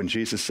John 8 when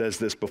Jesus says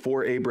this,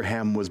 before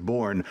Abraham was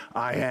born,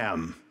 I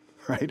am,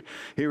 right?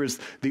 Here is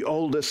the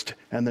oldest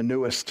and the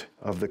newest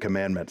of the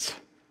commandments.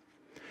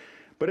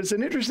 But it's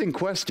an interesting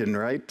question,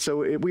 right?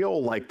 So we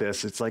all like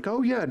this. It's like,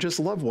 oh yeah, just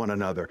love one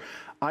another.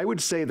 I would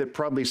say that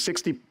probably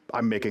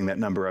I'm making that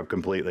number up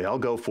completely. I'll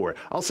go for it.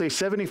 I'll say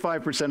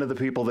 75% of the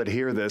people that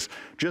hear this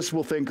just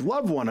will think,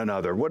 love one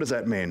another. What does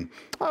that mean?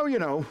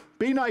 Oh,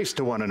 be nice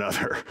to one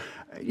another.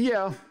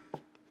 Yeah,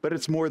 but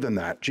it's more than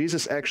that.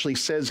 Jesus actually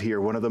says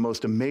here one of the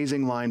most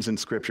amazing lines in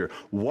Scripture.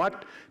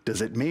 What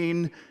does it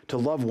mean to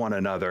love one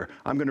another?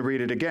 I'm going to read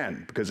it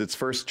again because it's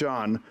 1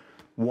 John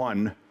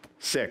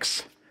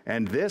 1:6.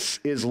 And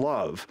this is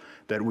love,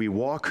 that we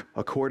walk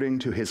according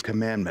to his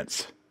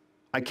commandments.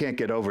 I can't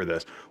get over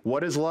this.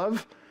 What is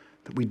love?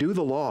 That we do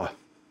the law.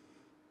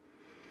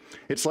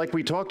 It's like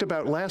we talked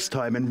about last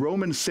time in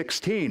Romans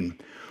 16.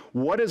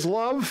 What is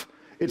love?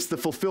 It's the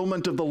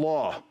fulfillment of the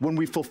law. When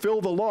we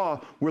fulfill the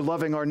law, we're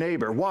loving our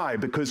neighbor. Why?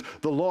 Because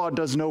the law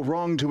does no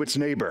wrong to its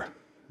neighbor.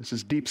 This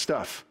is deep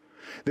stuff.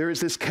 There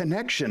is this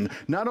connection.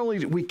 Not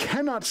only we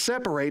cannot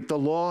separate the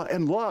law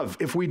and love.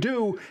 If we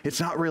do, it's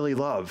not really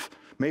love.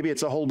 Maybe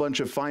it's a whole bunch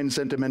of fine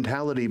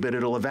sentimentality, but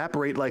it'll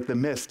evaporate like the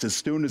mist as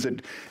soon as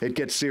it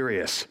gets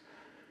serious.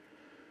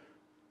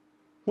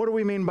 What do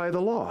we mean by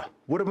the law?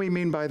 What do we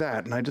mean by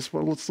that? And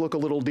let's look a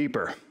little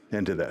deeper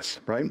into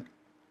this, right?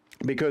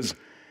 Because,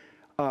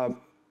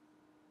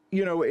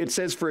 it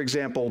says, for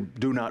example,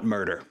 do not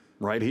murder,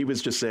 right? He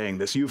was just saying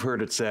this. You've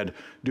heard it said,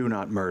 do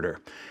not murder.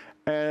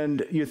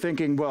 And you're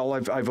thinking, well,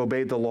 I've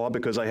obeyed the law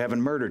because I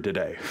haven't murdered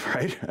today,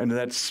 right? And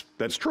that's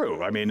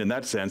true. I mean, in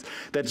that sense,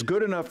 that's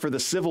good enough for the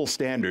civil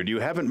standard. You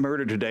haven't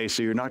murdered today,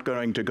 so you're not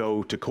going to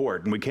go to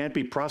court. And we can't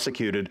be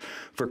prosecuted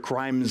for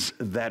crimes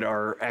that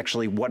are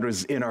actually what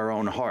is in our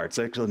own hearts.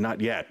 Actually, not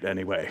yet,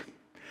 anyway.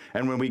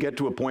 And when we get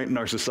to a point in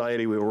our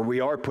society where we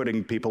are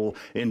putting people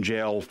in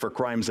jail for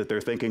crimes that they're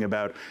thinking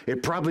about,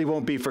 it probably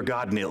won't be for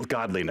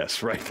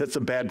godliness, right? That's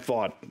a bad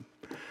thought.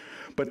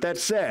 But that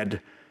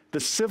said, the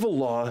civil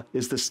law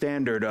is the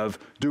standard of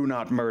do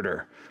not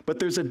murder. But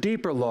there's a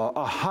deeper law,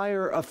 a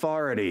higher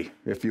authority,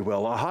 if you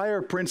will, a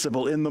higher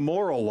principle in the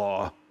moral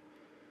law.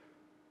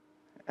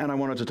 And I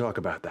wanted to talk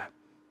about that.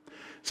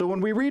 So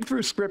when we read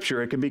through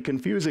Scripture, it can be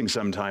confusing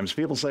sometimes.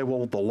 People say,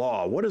 well, the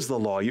law, what is the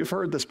law? You've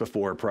heard this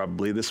before,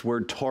 probably, this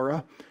word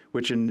Torah,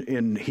 which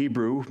in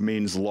Hebrew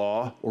means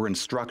law or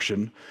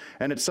instruction,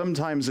 and it's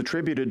sometimes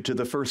attributed to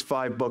the first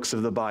 5 books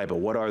of the Bible.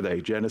 What are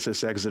they?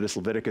 Genesis, Exodus,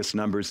 Leviticus,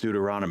 Numbers,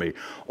 Deuteronomy.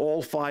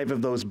 All 5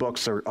 of those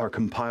books are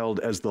compiled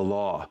as the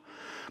law.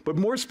 But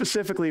more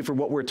specifically for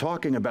what we're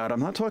talking about, I'm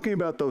not talking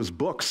about those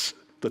books,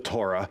 the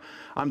Torah.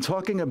 I'm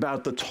talking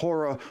about the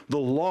Torah, the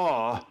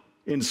law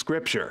in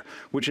Scripture,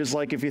 which is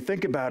like, if you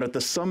think about it, the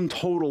sum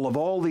total of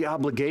all the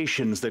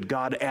obligations that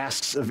God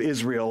asks of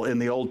Israel in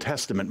the Old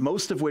Testament,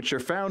 most of which are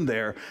found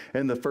there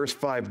in the first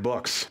 5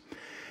 books.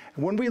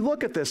 When we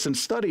look at this and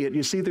study it,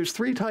 you see there's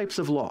 3 types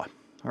of law,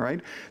 all right?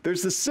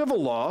 There's the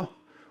civil law,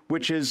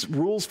 which is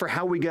rules for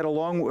how we get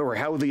along, or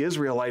how the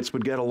Israelites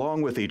would get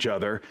along with each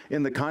other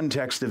in the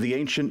context of the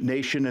ancient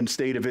nation and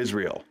state of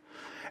Israel.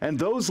 And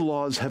those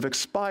laws have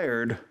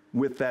expired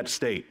with that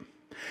state.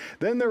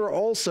 Then there are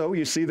also,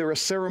 you see, there are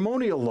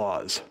ceremonial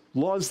laws,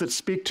 laws that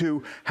speak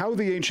to how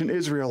the ancient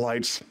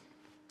Israelites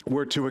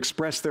were to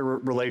express their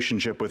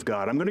relationship with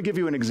God. I'm going to give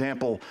you an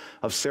example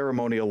of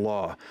ceremonial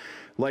law,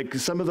 like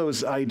some of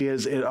those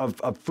ideas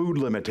of food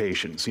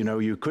limitations.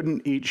 You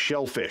couldn't eat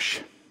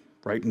shellfish,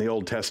 right, in the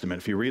Old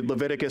Testament. If you read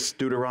Leviticus,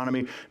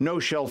 Deuteronomy, no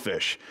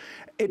shellfish.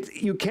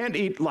 You can't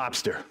eat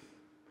lobster.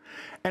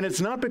 And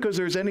it's not because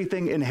there's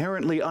anything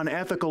inherently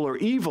unethical or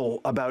evil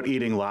about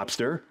eating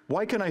lobster.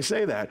 Why can I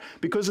say that?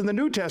 Because in the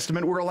New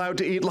Testament, we're allowed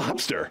to eat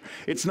lobster.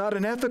 It's not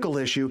an ethical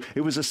issue.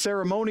 It was a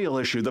ceremonial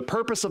issue. The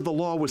purpose of the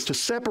law was to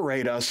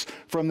separate us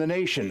from the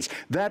nations.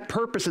 That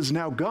purpose is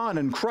now gone,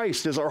 and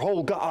Christ is our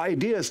whole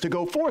idea is to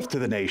go forth to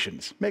the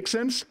nations. Make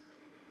sense?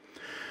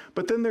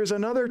 But then there's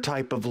another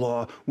type of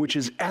law which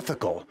is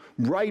ethical,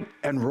 right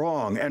and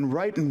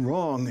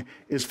wrong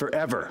is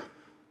forever.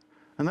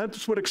 And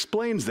that's what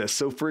explains this.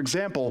 So for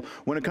example,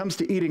 when it comes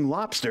to eating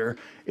lobster,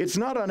 it's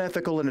not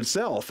unethical in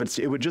itself.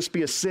 It would just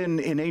be a sin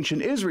in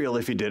ancient Israel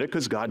if you did it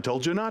because God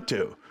told you not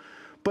to.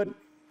 But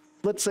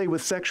let's say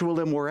with sexual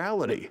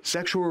immorality,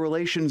 sexual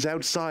relations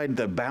outside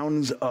the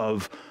bounds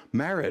of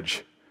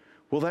marriage,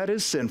 well, that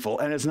is sinful.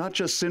 And it's not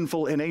just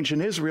sinful in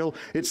ancient Israel,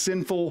 it's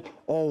sinful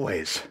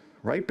always,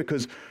 right?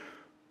 Because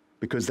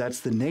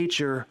that's the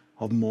nature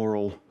of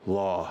moral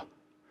law.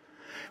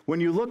 When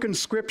you look in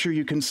Scripture,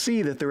 you can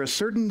see that there are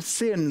certain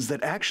sins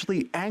that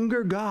actually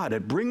anger God.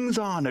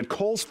 It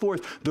calls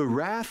forth the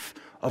wrath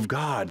of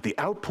God, the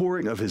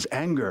outpouring of his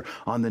anger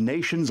on the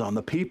nations, on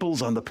the people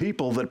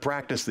that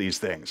practice these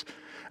things.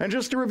 And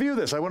just to review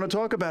this, I want to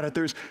talk about it.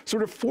 There's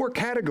sort of 4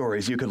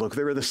 categories you could look.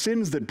 There are the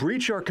sins that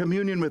breach our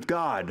communion with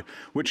God,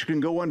 which can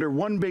go under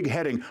one big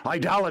heading,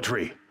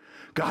 idolatry.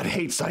 God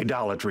hates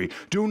idolatry.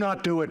 Do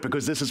not do it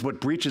because this is what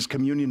breaches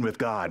communion with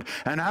God.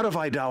 And out of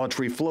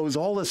idolatry flows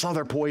all this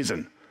other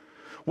poison.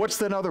 What's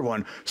the other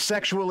one?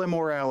 Sexual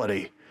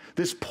immorality.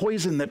 This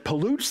poison that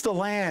pollutes the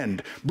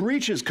land,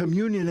 breaches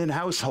communion in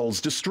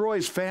households,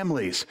 destroys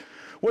families.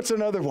 What's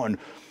another one?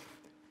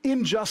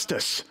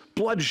 Injustice,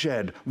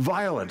 bloodshed,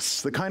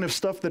 violence, the kind of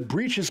stuff that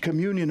breaches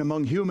communion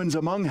among humans,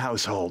 among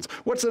households.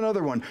 What's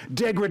another one?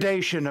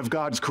 Degradation of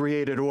God's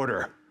created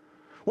order.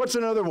 What's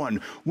another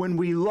one? When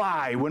we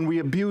lie, when we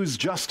abuse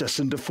justice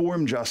and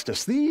deform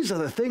justice. These are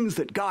the things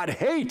that God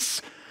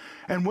hates.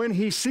 And when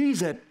he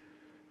sees it,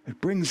 it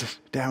brings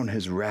down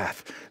his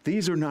wrath.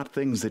 These are not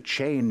things that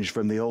change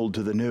from the old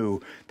to the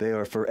new. They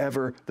are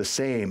forever the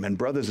same. And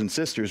brothers and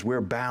sisters, we're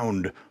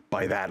bound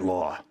by that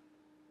law.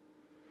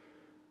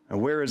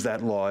 And where is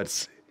that law?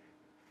 It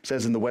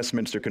says in the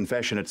Westminster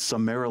Confession, it's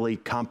summarily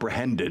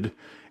comprehended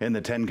in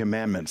the 10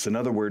 Commandments. In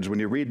other words, when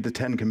you read the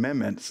 10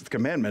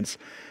 Commandments,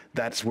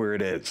 that's where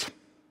it is.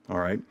 All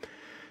right?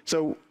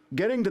 So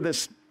getting to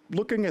this,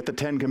 looking at the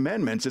 10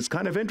 Commandments, it's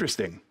kind of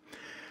interesting.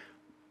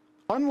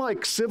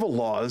 Unlike civil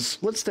laws,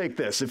 let's take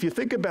this. If you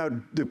think about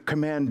the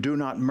command, do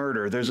not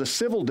murder, there's a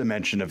civil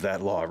dimension of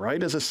that law,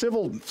 right? As a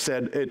civil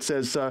it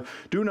says,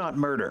 do not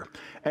murder.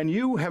 And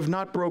you have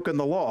not broken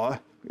the law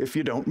if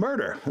you don't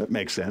murder. That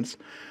makes sense.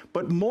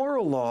 But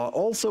moral law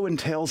also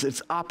entails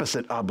its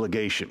opposite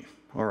obligation.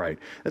 All right.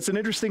 That's an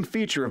interesting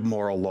feature of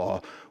moral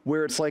law,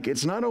 where it's like,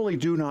 it's not only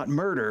do not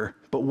murder,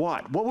 but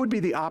what? What would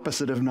be the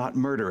opposite of not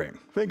murdering?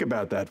 Think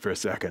about that for a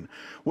second.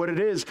 What it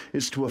is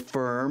to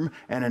affirm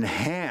and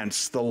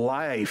enhance the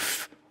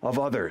life of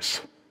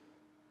others.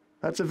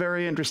 That's a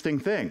very interesting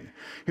thing.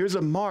 Here's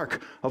a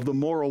mark of the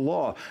moral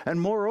law. And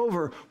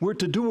moreover, we're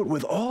to do it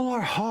with all our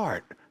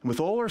heart,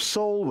 with all our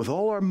soul, with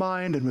all our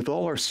mind, and with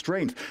all our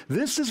strength.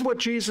 This is what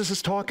Jesus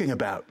is talking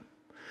about.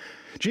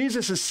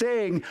 Jesus is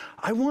saying,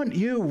 I want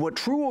you, what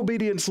true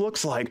obedience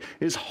looks like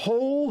is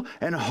whole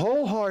and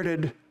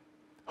wholehearted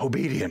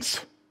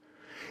obedience.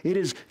 It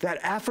is that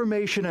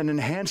affirmation and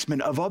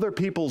enhancement of other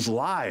people's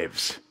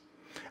lives.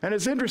 And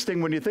it's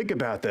interesting when you think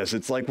about this.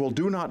 It's like, well,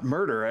 do not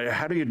murder.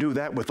 How do you do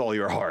that with all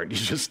your heart? You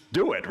just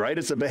do it, right?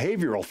 It's a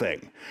behavioral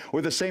thing.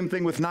 Or the same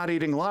thing with not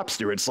eating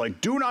lobster. It's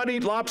like, do not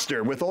eat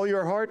lobster with all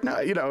your heart.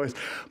 No,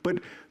 but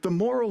the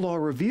moral law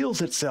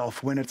reveals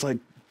itself when it's like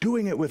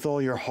doing it with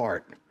all your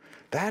heart.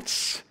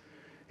 That's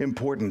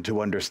important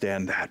to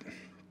understand that.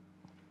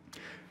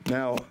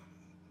 Now,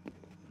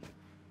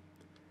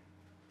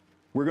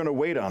 we're going to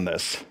wait on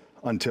this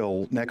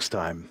until next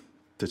time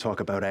to talk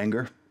about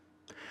anger.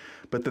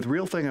 But the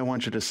real thing I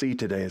want you to see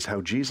today is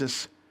how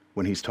Jesus,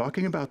 when he's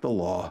talking about the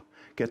law,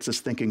 gets us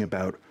thinking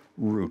about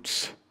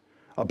roots,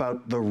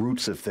 about the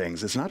roots of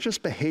things. It's not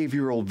just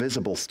behavioral,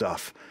 visible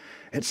stuff.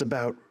 It's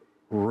about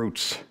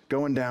roots,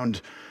 going down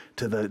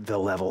to the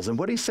levels. And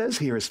what he says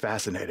here is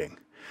fascinating.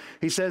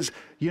 He says,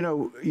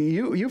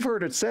 you've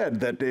heard it said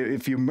that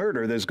if you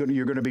murder,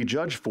 you're going to be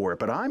judged for it.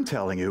 But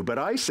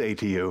I say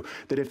to you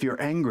that if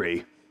you're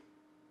angry,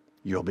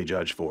 you'll be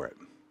judged for it.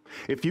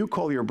 If you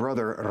call your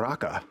brother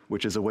raka,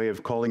 which is a way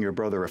of calling your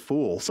brother a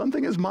fool,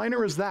 something as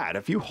minor as that,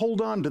 if you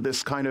hold on to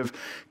this kind of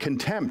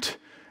contempt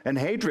and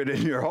hatred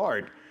in your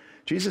heart,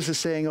 Jesus is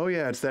saying, oh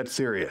yeah, it's that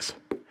serious.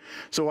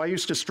 So I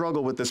used to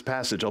struggle with this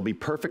passage. I'll be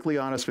perfectly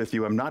honest with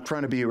you. I'm not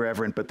trying to be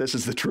irreverent, but this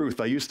is the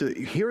truth. I used to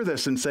hear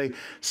this and say,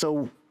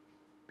 so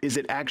is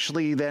it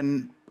actually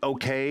then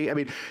okay? I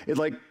mean,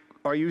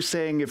 are you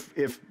saying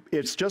if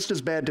it's just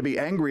as bad to be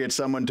angry at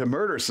someone to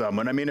murder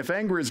someone? I mean, if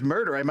anger is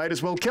murder, I might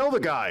as well kill the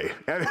guy,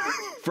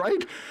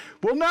 right?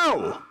 Well,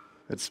 no,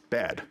 it's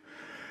bad.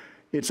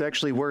 It's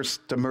actually worse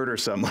to murder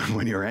someone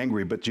when you're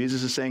angry, but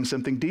Jesus is saying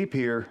something deep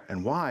here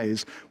and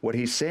wise. What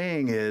he's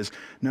saying is,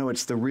 no,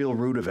 it's the real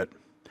root of it.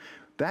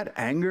 That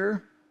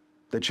anger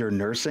that you're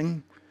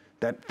nursing,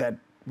 that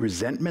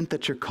resentment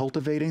that you're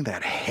cultivating,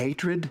 that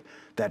hatred,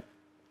 that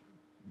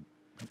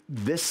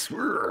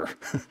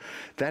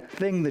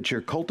thing that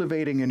you're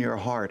cultivating in your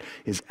heart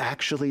is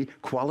actually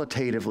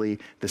qualitatively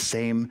the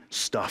same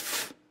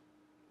stuff.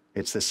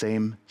 It's the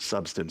same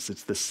substance.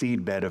 It's the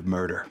seedbed of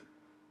murder.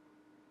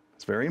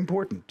 It's very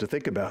important to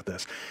think about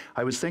this.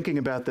 I was thinking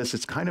about this.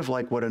 It's kind of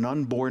like what an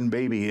unborn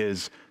baby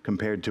is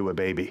compared to a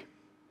baby.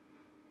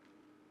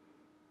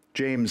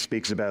 James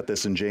speaks about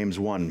this in James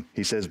 1.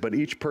 He says, "But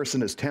each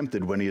person is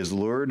tempted when he is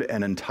lured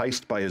and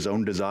enticed by his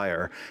own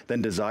desire. Then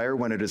desire,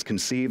 when it is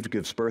conceived,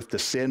 gives birth to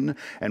sin,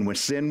 and when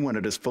sin, when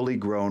it is fully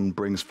grown,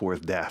 brings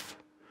forth death."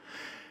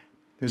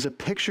 There's a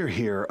picture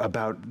here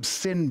about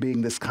sin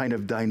being this kind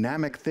of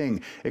dynamic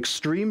thing.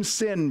 Extreme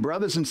sin,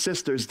 brothers and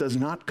sisters, does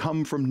not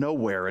come from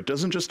nowhere. It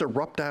doesn't just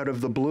erupt out of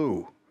the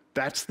blue.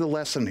 That's the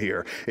lesson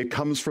here. It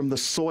comes from the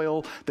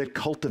soil that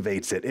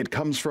cultivates it. It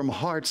comes from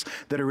hearts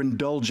that are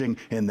indulging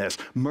in this.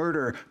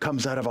 Murder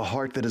comes out of a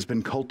heart that has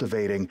been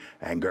cultivating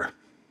anger.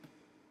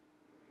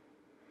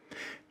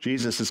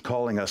 Jesus is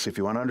calling us, if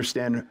you want to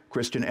understand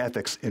Christian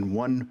ethics in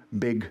one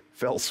big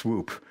fell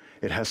swoop,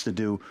 it has to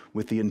do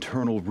with the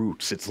internal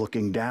roots. It's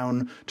looking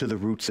down to the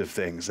roots of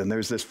things. And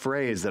there's this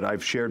phrase that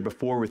I've shared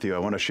before with you. I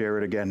want to share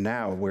it again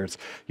now, where it's,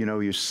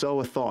 you sow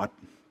a thought.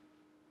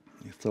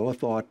 You sow a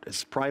thought,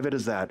 as private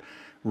as that,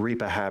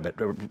 reap a habit.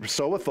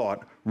 Sow a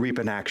thought, reap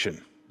an action,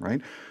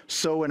 right?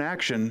 Sow an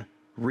action,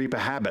 reap a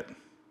habit.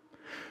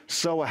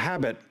 Sow a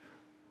habit,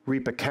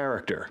 reap a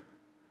character.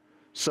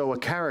 Sow a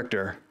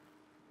character,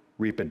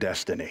 reap a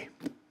destiny.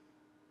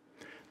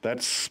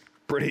 That's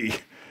pretty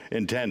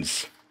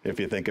intense if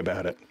you think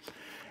about it.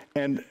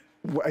 And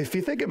if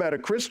you think about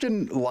it,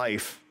 Christian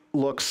life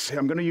looks,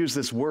 I'm going to use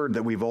this word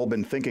that we've all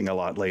been thinking a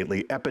lot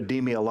lately,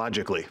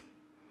 epidemiologically.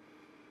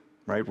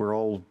 Right? We're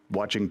all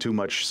watching too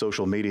much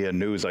social media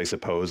news, I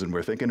suppose, and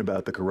we're thinking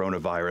about the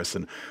coronavirus,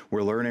 and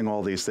we're learning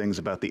all these things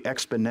about the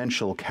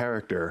exponential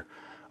character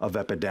of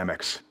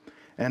epidemics.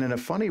 And in a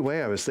funny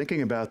way, I was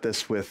thinking about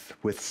this with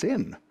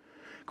sin.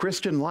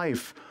 Christian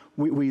life,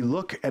 we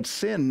look at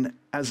sin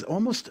as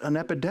almost an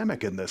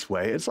epidemic in this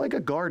way. It's like a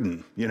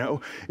garden,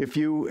 If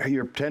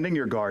you're tending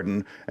your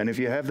garden, and if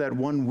you have that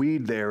one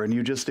weed there and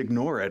you just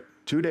ignore it,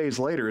 2 days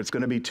later it's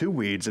going to be 2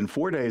 weeds, and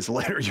 4 days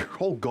later your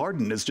whole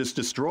garden is just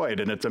destroyed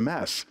and it's a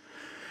mess.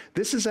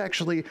 This is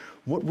actually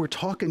what we're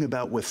talking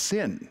about with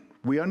sin.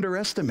 We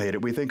underestimate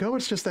it. We think, oh,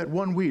 it's just that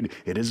one weed.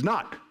 It is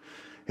not.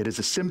 It is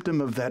a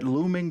symptom of that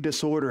looming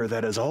disorder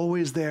that is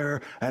always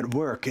there at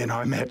work in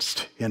our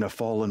midst in a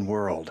fallen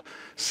world.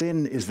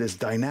 Sin is this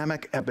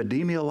dynamic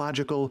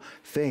epidemiological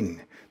thing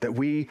that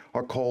we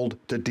are called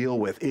to deal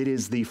with. It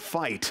is the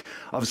fight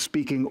of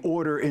speaking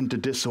order into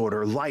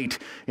disorder, light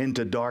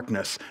into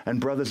darkness.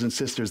 And brothers and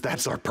sisters,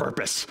 that's our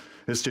purpose,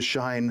 is to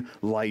shine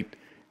light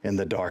in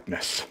the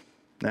darkness.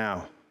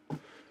 Now,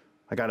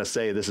 I gotta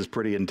say, this is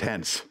pretty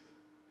intense.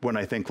 When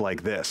I think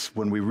like this,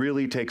 when we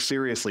really take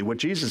seriously what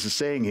Jesus is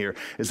saying here,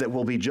 is that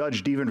we'll be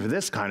judged even for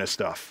this kind of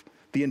stuff,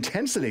 the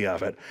intensity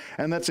of it.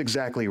 And that's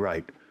exactly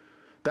right.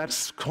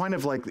 That's kind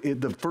of like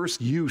the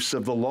first use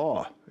of the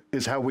law,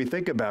 is how we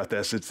think about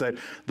this. It's that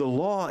the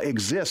law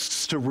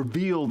exists to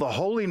reveal the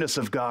holiness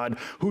of God,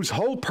 whose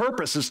whole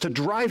purpose is to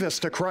drive us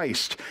to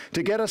Christ,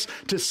 to get us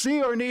to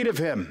see our need of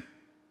him.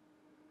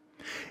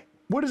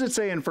 What does it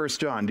say in 1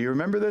 John? Do you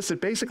remember this?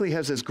 It basically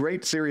has this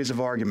great series of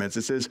arguments.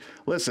 It says,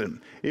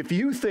 listen, if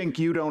you think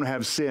you don't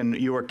have sin,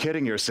 you are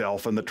kidding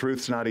yourself and the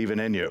truth's not even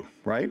in you,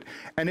 right?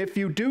 And if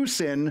you do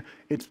sin,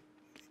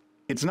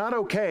 it's not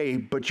okay,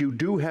 but you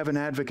do have an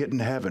advocate in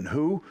heaven.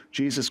 Who?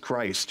 Jesus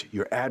Christ,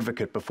 your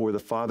advocate before the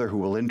Father, who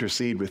will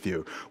intercede with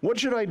you. What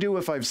should I do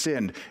if I've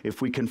sinned?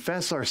 If we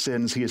confess our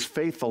sins, he is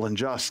faithful and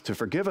just to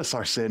forgive us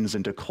our sins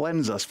and to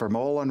cleanse us from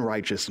all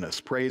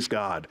unrighteousness. Praise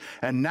God.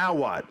 And now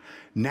what?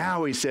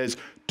 Now he says,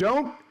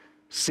 don't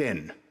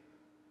sin.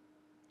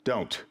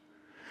 Don't.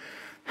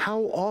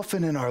 How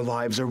often in our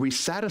lives are we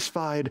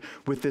satisfied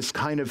with this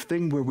kind of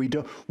thing where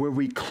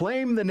we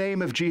claim the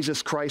name of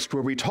Jesus Christ,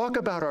 where we talk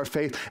about our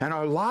faith, and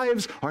our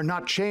lives are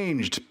not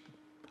changed?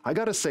 I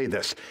got to say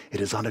this, it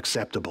is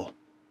unacceptable.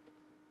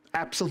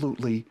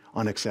 Absolutely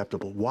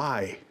unacceptable.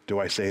 Why do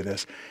I say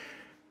this?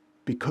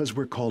 Because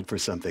we're called for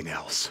something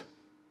else.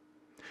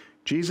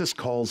 Jesus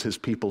calls his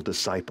people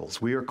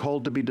disciples. We are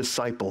called to be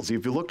disciples.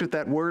 If you looked at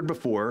that word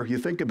before, you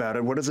think about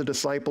it, what does a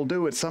disciple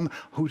do? It's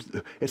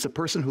a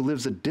person who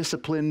lives a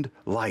disciplined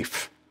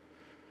life.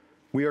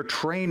 We are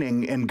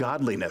training in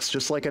godliness.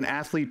 Just like an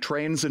athlete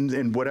trains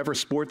in whatever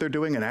sport they're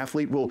doing, an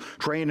athlete will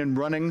train in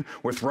running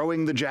or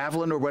throwing the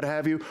javelin or what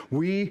have you.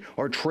 We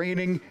are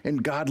training in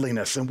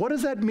godliness. And what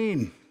does that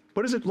mean?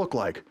 What does it look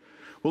like?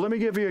 Well, let me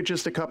give you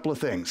just a couple of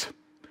things.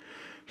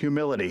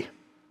 Humility.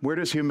 Where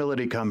does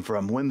humility come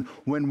from?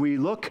 When we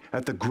look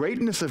at the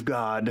greatness of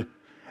God,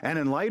 and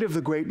in light of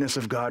the greatness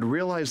of God,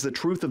 realize the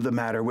truth of the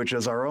matter, which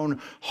is our own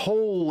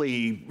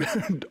wholly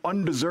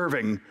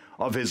undeserving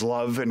of his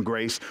love and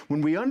grace,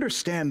 when we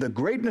understand the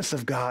greatness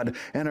of God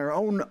and our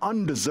own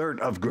undesert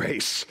of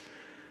grace,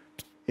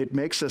 it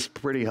makes us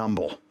pretty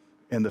humble.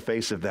 in the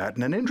face of that.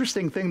 And an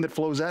interesting thing that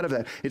flows out of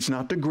that, it's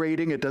not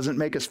degrading, it doesn't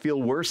make us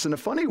feel worse in a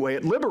funny way,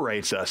 it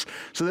liberates us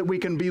so that we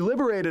can be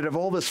liberated of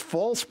all this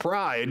false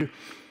pride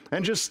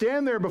and just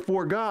stand there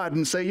before God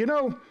and say, you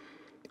know,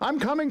 I'm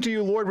coming to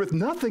you, Lord, with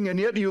nothing, and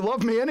yet you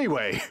love me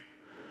anyway.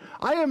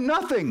 I am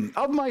nothing.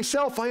 Of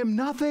myself, I am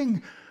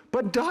nothing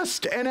but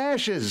dust and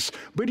ashes.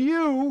 But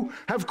you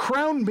have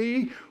crowned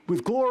me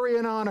with glory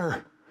and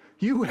honor.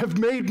 You have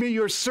made me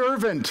your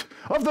servant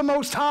of the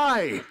Most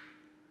High.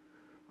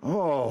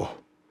 Oh,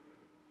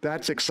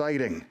 that's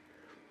exciting.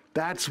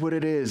 That's what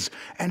it is.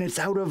 And it's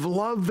out of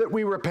love that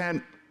we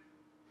repent.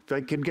 If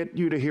I could get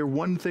you to hear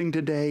one thing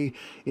today,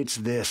 it's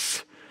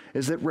this,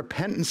 is that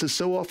repentance is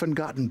so often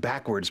gotten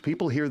backwards.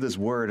 People hear this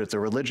word, it's a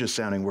religious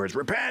sounding word,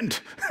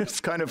 repent. It's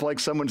kind of like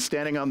someone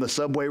standing on the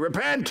subway,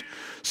 repent,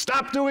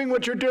 stop doing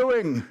what you're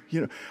doing.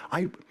 You know,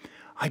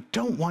 I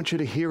don't want you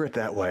to hear it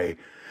that way.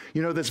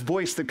 You know, this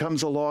voice that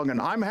comes along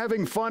and I'm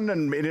having fun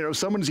and, you know,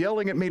 someone's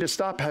yelling at me to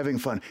stop having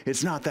fun.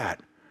 It's not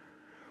that.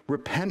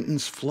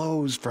 Repentance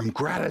flows from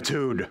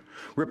gratitude.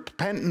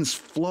 Repentance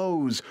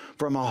flows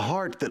from a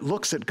heart that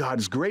looks at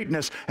God's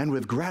greatness, and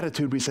with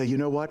gratitude we say, you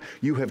know what?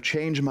 You have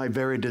changed my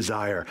very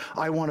desire.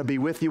 I want to be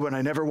with you and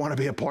I never want to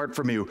be apart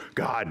from you,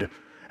 God.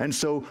 And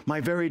so my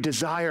very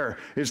desire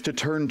is to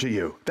turn to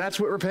you. That's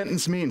what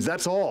repentance means.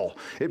 That's all.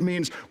 It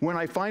means when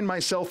I find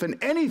myself in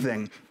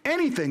anything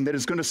that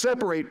is going to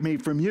separate me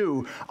from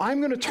you, I'm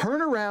going to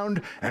turn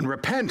around and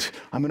repent.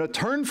 I'm going to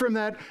turn from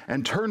that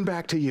and turn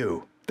back to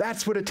you.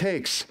 That's what it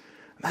takes.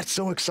 That's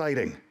so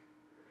exciting.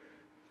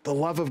 The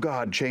love of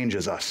God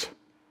changes us.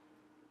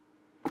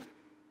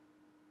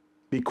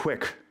 Be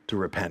quick to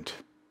repent.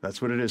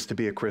 That's what it is to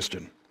be a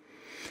Christian.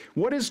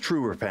 What is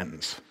true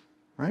repentance,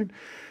 right?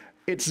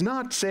 It's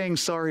not saying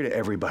sorry to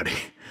everybody.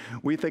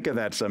 We think of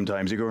that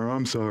sometimes. You go, oh,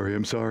 I'm sorry.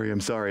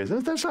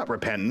 That's not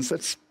repentance.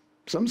 That's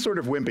some sort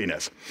of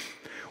wimpiness.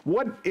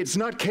 It's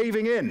not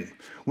caving in.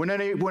 When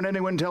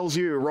anyone tells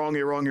you you're wrong,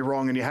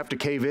 and you have to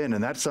cave in,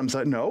 and that's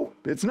no,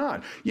 it's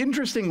not.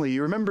 Interestingly,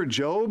 you remember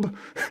Job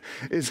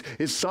is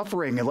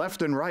suffering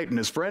left and right, and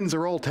his friends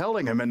are all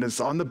telling him, and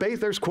it's on the base,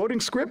 there's quoting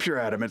scripture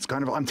at him. It's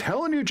kind of, I'm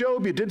telling you,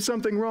 Job, you did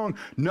something wrong.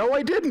 No,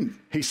 I didn't,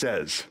 he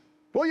says.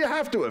 Well, you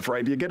have to have,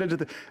 right? You get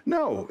into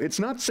no, it's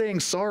not saying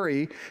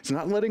sorry. It's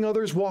not letting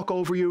others walk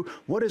over you.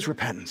 What is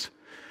repentance?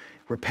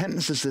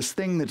 Repentance is this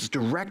thing that's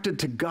directed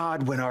to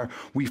God when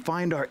we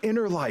find our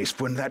inner life,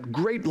 when that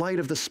great light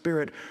of the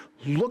Spirit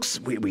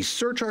looks, we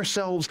search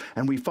ourselves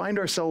and we find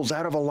ourselves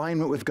out of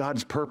alignment with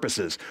God's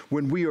purposes.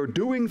 When we are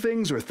doing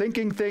things or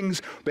thinking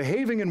things,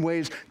 behaving in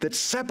ways that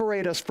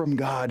separate us from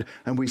God,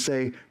 and we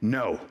say,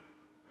 no.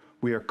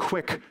 We are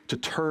quick to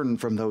turn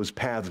from those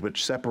paths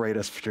which separate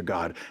us from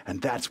God,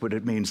 and that's what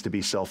it means to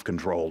be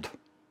self-controlled.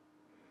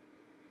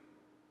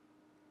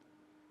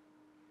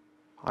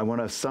 I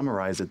want to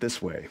summarize it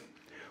this way.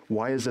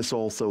 Why is this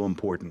all so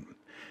important?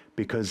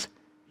 Because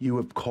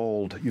you've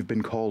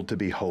been called to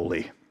be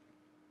holy.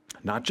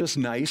 Not just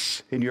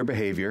nice in your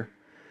behavior.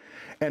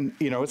 And,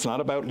 you know, it's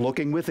not about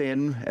looking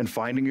within and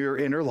finding your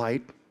inner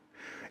light.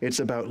 It's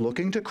about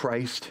looking to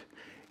Christ,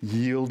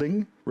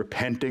 yielding,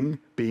 repenting,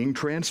 being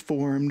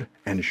transformed,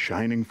 and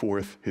shining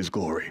forth his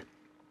glory.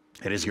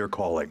 It is your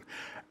calling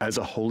as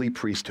a holy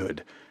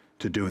priesthood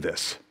to do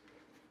this,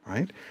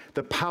 right?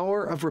 The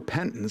power of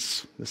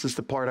repentance, this is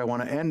the part I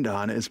want to end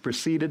on, is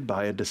preceded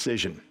by a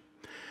decision.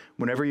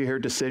 Whenever you hear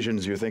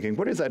decisions, you're thinking,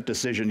 what is that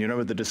decision? You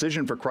know, the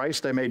decision for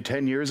Christ I made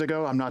 10 years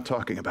ago? I'm not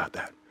talking about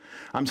that.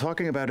 I'm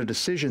talking about a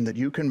decision that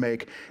you can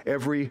make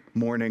every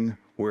morning,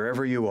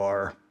 wherever you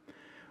are,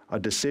 a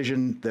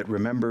decision that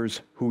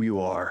remembers who you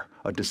are,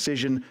 a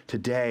decision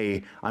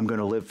today, I'm going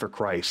to live for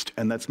Christ,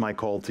 and that's my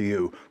call to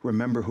you.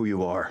 Remember who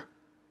you are.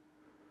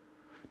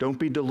 Don't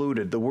be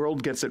deluded. The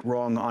world gets it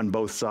wrong on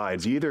both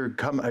sides.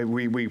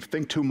 We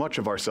think too much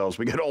of ourselves.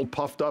 We get all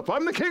puffed up.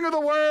 I'm the king of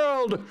the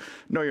world.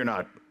 No, you're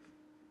not.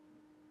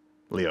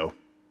 Leo.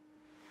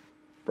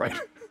 Right?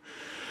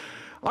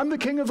 I'm the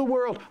king of the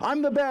world.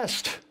 I'm the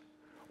best.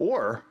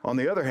 Or, on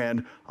the other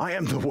hand, I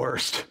am the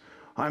worst.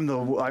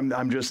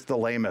 I'm just the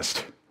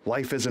lamest.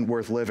 Life isn't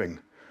worth living.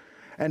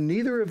 And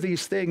neither of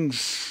these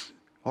things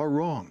are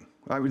wrong.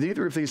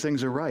 Neither of these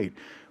things are right.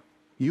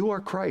 You are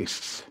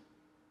Christ's.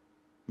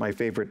 My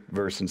favorite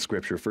verse in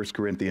Scripture, 1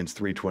 Corinthians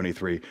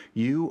 3:23.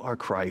 You are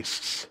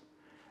Christ's,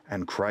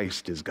 and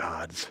Christ is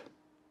God's.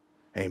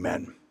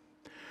 Amen.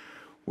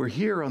 We're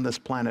here on this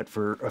planet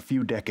for a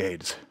few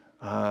decades.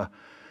 I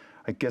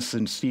guess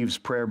in Steve's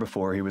prayer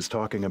before, he was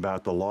talking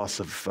about the loss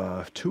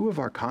of two of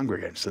our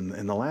congregants.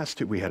 In the last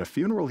two, we had a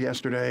funeral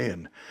yesterday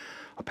and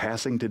a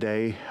passing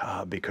today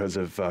because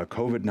of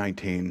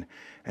COVID-19,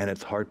 and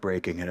it's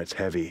heartbreaking and it's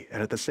heavy.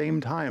 And at the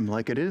same time,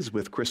 like it is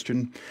with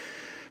Christian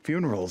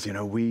funerals, you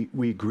know,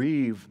 we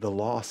grieve the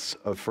loss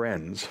of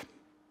friends.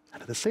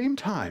 And at the same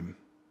time,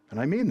 and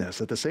I mean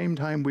this, at the same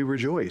time we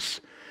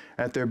rejoice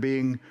at their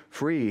being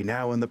free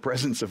now in the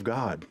presence of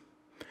God.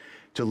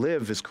 To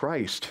live is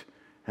Christ,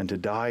 and to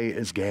die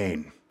is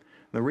gain.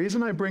 The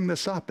reason I bring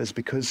this up is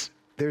because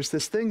there's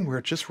this thing where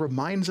it just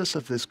reminds us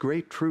of this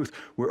great truth.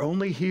 We're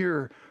only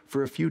here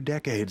for a few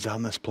decades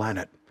on this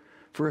planet,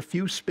 for a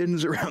few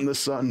spins around the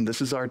sun.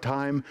 This is our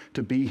time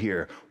to be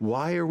here.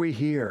 Why are we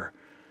here?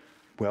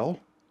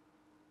 Well,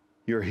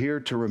 you're here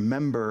to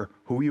remember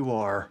who you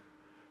are,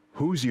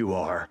 whose you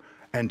are,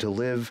 and to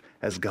live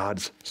as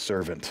God's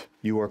servant.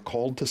 You are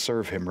called to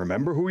serve him.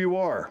 Remember who you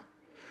are,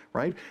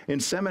 right? In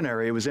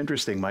seminary, it was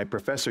interesting. My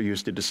professor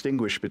used to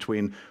distinguish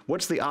between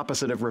what's the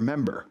opposite of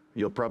remember.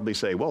 You'll probably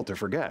say, well, to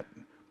forget.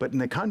 But in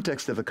the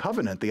context of a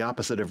covenant, the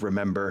opposite of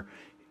remember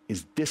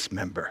is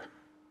dismember,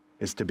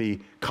 is to be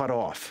cut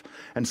off.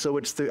 And so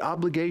it's the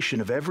obligation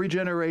of every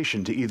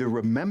generation to either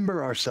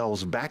remember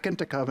ourselves back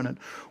into covenant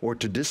or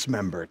to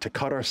dismember, to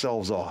cut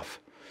ourselves off.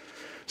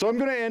 So I'm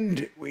going to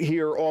end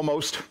here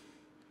almost.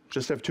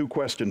 Just have two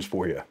questions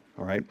for you,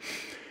 all right?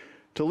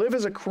 To live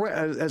as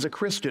a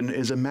Christian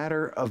is a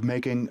matter of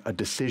making a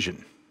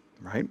decision,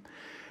 right?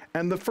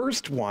 And the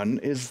first one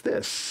is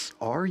this: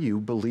 are you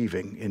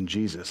believing in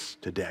Jesus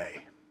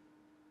today?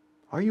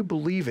 Are you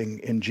believing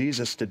in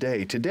Jesus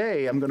today?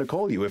 Today, I'm going to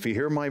call you. If you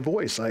hear my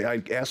voice,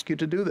 I ask you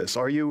to do this.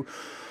 Are you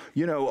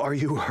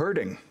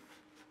hurting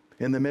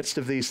in the midst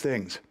of these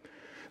things?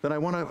 Then I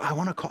want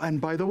to call, and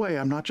by the way,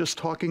 I'm not just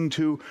talking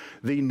to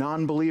the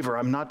non-believer.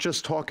 I'm not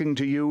just talking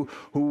to you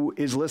who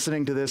is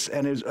listening to this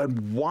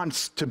and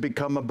wants to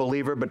become a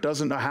believer but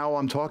doesn't know how.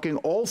 I'm talking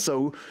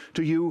also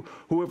to you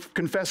who have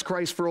confessed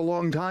Christ for a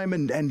long time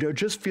and are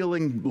just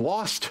feeling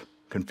lost,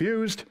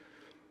 confused.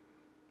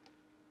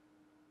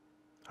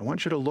 I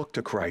want you to look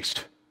to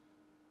Christ,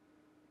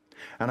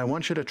 and I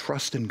want you to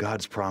trust in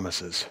God's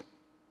promises.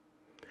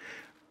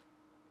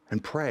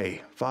 And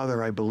pray,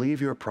 Father, I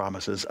believe your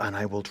promises, and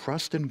I will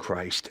trust in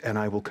Christ, and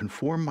I will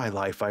conform my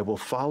life. I will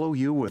follow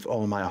you with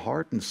all my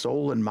heart and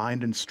soul and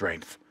mind and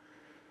strength.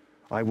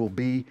 I will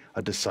be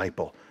a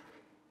disciple.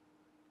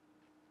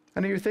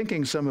 And you're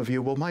thinking, some of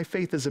you, well, my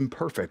faith is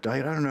imperfect.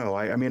 I don't know.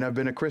 I mean, I've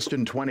been a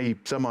Christian 20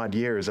 some odd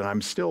years, and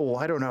I'm still,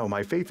 I don't know,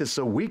 my faith is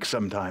so weak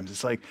sometimes.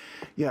 It's like,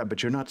 yeah,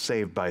 but you're not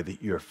saved by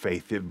your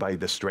faith, by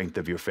the strength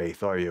of your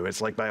faith, are you?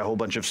 It's like by a whole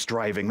bunch of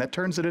striving. That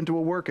turns it into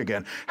a work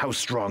again. How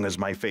strong is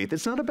my faith?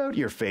 It's not about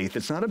your faith.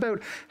 It's not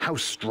about how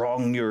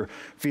strong your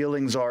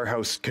feelings are,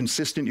 how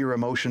consistent your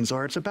emotions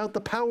are. It's about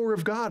the power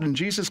of God in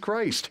Jesus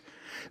Christ.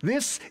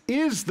 This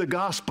is the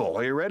gospel.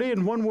 Are you ready?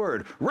 In one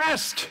word: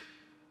 rest.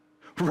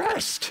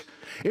 Rest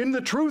in the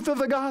truth of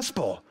the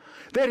gospel,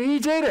 that he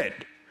did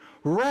it.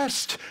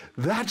 Rest.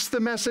 That's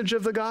the message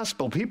of the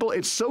gospel. People,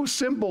 it's so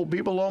simple,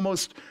 people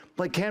almost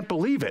can't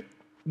believe it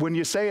when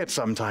you say it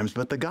sometimes,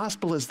 but the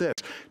gospel is this: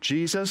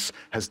 Jesus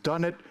has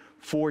done it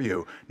for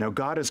you. Now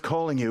God is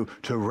calling you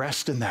to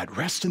rest in that.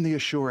 Rest in the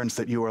assurance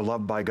that you are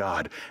loved by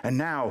God. And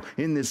now,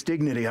 in this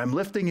dignity, I'm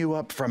lifting you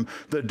up from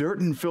the dirt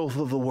and filth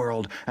of the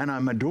world, and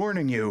I'm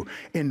adorning you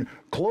in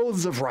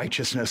clothes of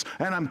righteousness,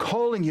 and I'm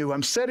calling you,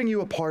 I'm setting you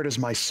apart as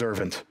my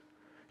servant.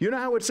 You know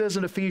how it says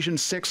in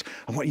Ephesians 6,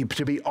 I want you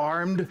to be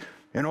armed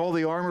in all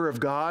the armor of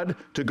God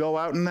to go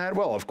out in that?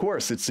 Well, of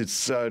course,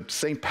 it's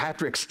St.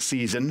 Patrick's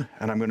season,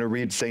 and I'm going to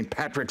read St.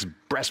 Patrick's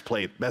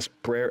breastplate, best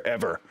prayer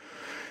ever.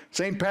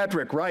 St.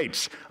 Patrick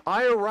writes,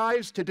 I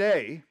arise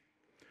today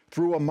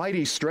through a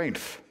mighty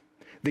strength,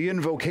 the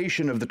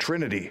invocation of the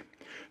Trinity,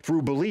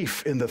 through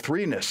belief in the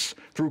threeness,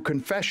 through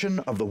confession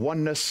of the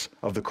oneness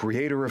of the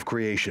Creator of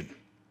creation.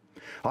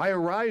 I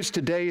arise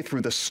today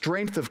through the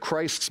strength of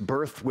Christ's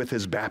birth with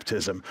his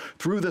baptism,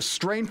 through the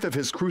strength of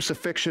his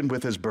crucifixion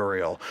with his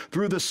burial,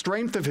 through the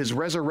strength of his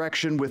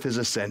resurrection with his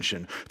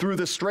ascension, through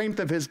the strength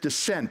of his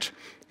descent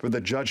for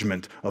the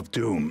judgment of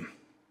doom.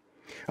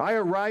 I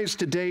arise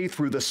today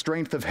through the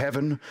strength of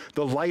heaven,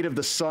 the light of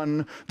the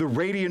sun, the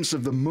radiance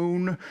of the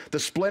moon, the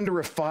splendor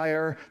of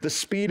fire, the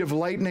speed of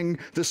lightning,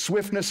 the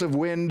swiftness of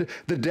wind,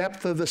 the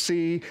depth of the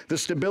sea, the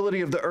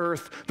stability of the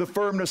earth, the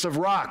firmness of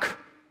rock.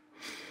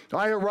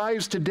 I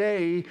arise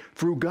today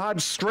through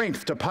God's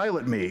strength to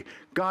pilot me,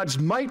 God's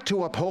might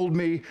to uphold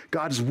me,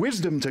 God's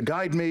wisdom to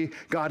guide me,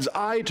 God's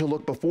eye to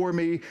look before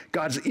me,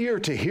 God's ear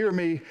to hear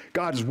me,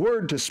 God's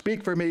word to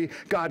speak for me,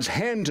 God's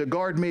hand to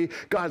guard me,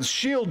 God's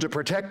shield to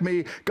protect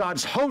me,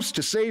 God's host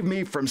to save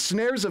me from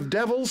snares of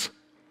devils,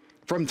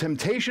 from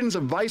temptations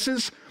of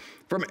vices,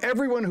 from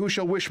everyone who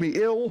shall wish me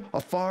ill,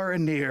 afar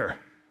and near.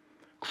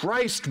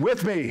 Christ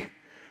with me.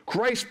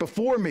 Christ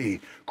before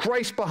me,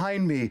 Christ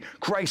behind me,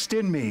 Christ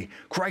in me,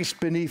 Christ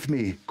beneath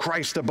me,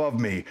 Christ above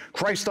me,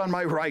 Christ on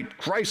my right,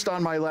 Christ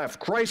on my left,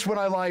 Christ when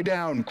I lie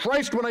down,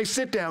 Christ when I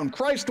sit down,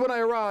 Christ when I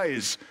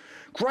arise,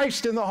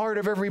 Christ in the heart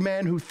of every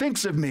man who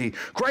thinks of me,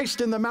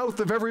 Christ in the mouth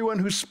of everyone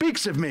who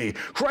speaks of me,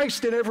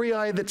 Christ in every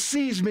eye that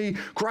sees me,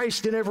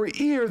 Christ in every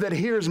ear that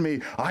hears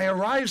me. I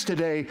arise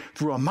today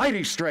through a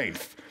mighty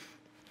strength.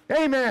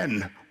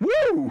 Amen.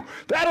 Woo!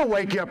 That'll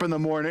wake you up in the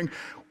morning.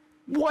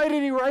 Why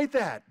did he write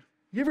that?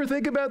 You ever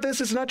think about this?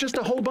 It's not just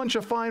a whole bunch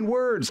of fine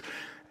words.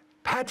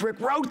 Patrick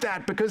wrote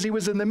that because he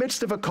was in the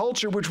midst of a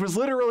culture which was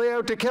literally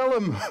out to kill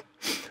him.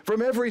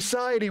 From every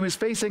side, he was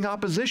facing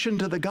opposition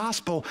to the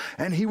gospel,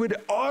 and he would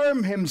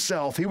arm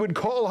himself. He would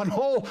call on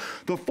all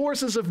the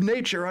forces of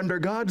nature under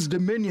God's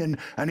dominion,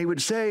 and he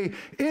would say,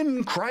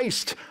 in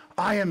Christ,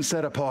 I am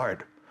set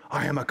apart.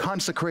 I am a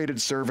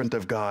consecrated servant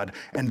of God,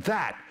 and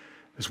that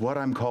is what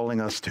I'm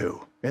calling us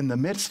to. In the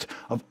midst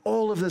of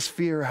all of this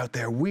fear out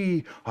there,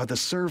 we are the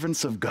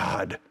servants of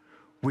God.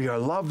 We are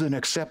loved and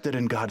accepted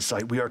in God's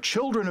sight. We are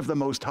children of the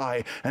Most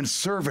High and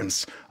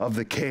servants of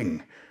the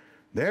King.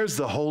 There's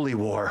the holy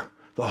war.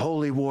 The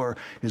holy war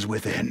is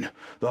within.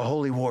 The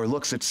holy war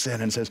looks at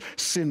sin and says,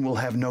 sin will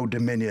have no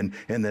dominion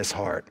in this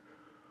heart.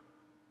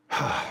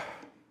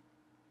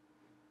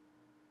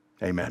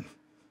 Amen.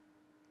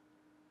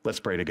 Let's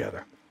pray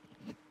together.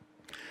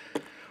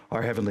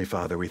 Our Heavenly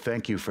Father, we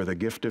thank you for the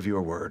gift of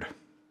your word.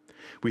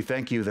 We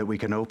thank you that we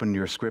can open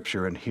your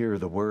scripture and hear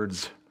the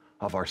words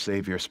of our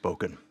Savior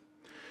spoken.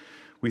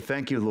 We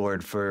thank you,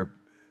 Lord, for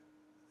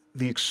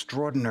the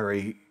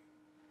extraordinary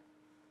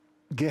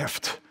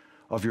gift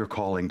of your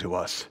calling to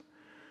us.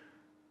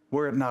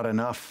 Were it not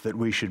enough that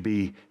we should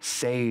be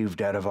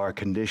saved out of our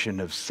condition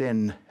of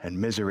sin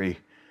and misery,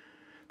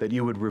 that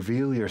you would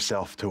reveal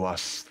yourself to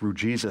us through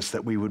Jesus,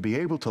 that we would be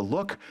able to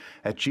look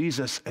at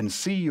Jesus and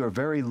see your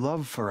very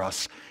love for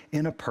us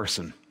in a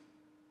person.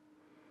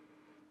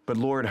 But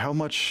Lord, how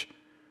much,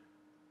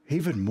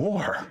 even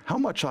more, how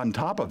much on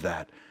top of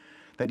that,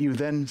 that you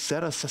then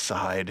set us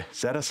aside,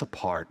 set us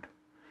apart,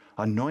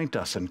 anoint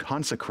us and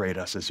consecrate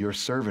us as your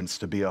servants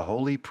to be a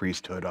holy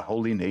priesthood, a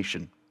holy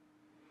nation.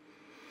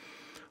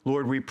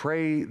 Lord, we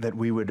pray that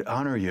we would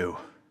honor you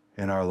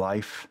in our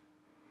life,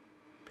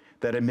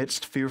 that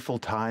amidst fearful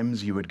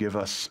times you would give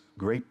us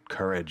great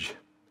courage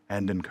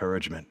and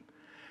encouragement,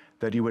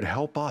 that you would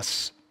help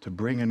us to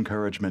bring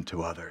encouragement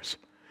to others.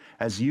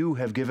 As you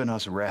have given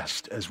us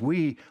rest, as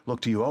we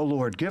look to you, oh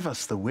Lord, give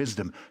us the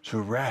wisdom to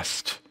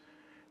rest.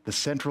 The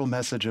central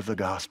message of the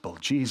gospel,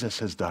 Jesus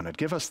has done it.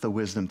 Give us the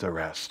wisdom to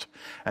rest.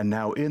 And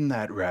now in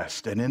that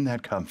rest and in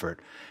that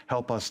comfort,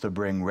 help us to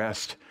bring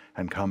rest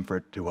and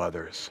comfort to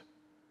others.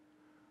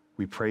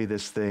 We pray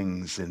these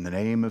things in the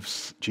name of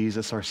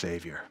Jesus, our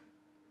Savior.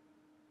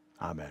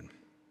 Amen.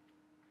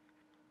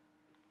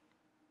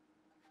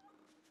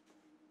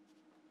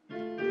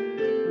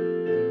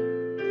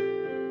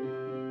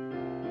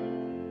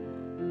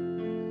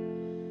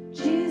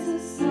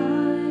 Jesus, I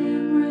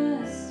am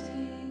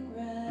resting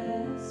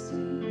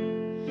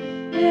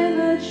in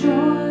the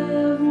joy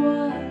of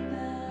what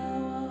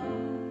thou art.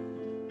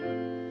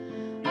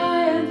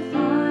 I am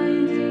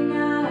finding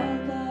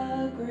out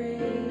the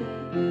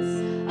greatness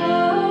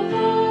of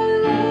thy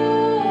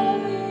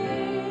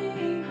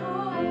loving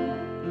heart.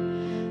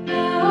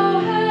 Thou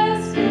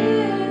hast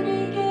bid me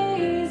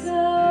gaze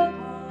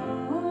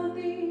upon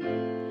thee,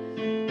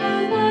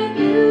 and thy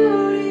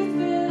beauty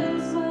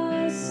fills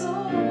my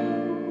soul.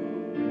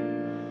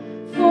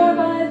 For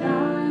by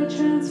thy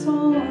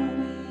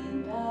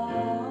transforming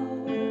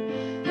power,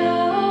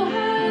 thou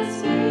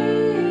hast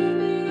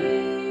made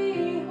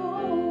me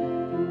whole.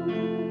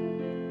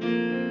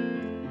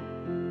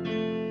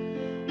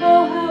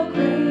 Oh, how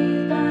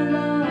great thy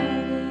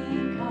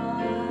loving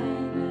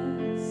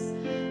kindness,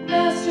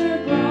 Master,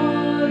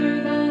 broader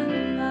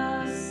than the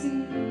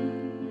sea.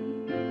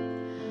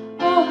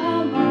 Oh,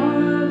 how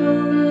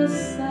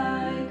marvelous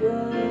thy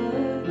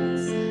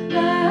goodness,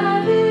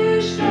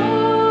 lavished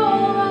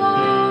on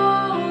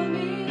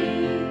me.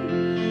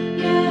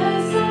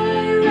 Yes, I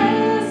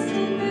rest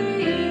in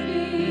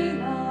thee,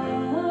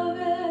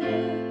 beloved.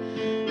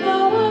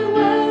 Know what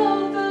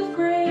wealth of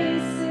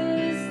grace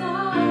is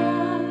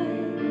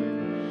thine.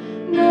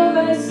 Know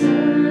thy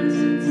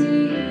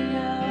certainty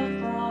of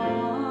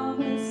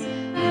promise,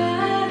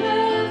 and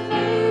have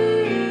made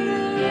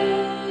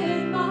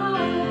it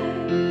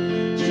mine.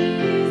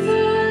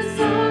 Jesus,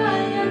 I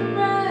am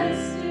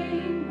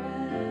resting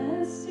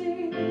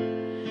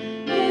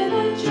in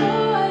the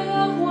joy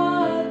of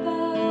what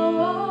thou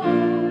art.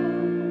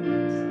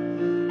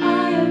 I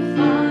am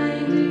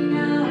finding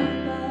out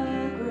the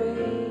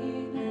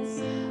greatness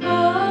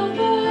of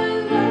thy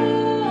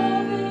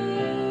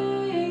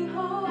loving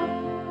heart.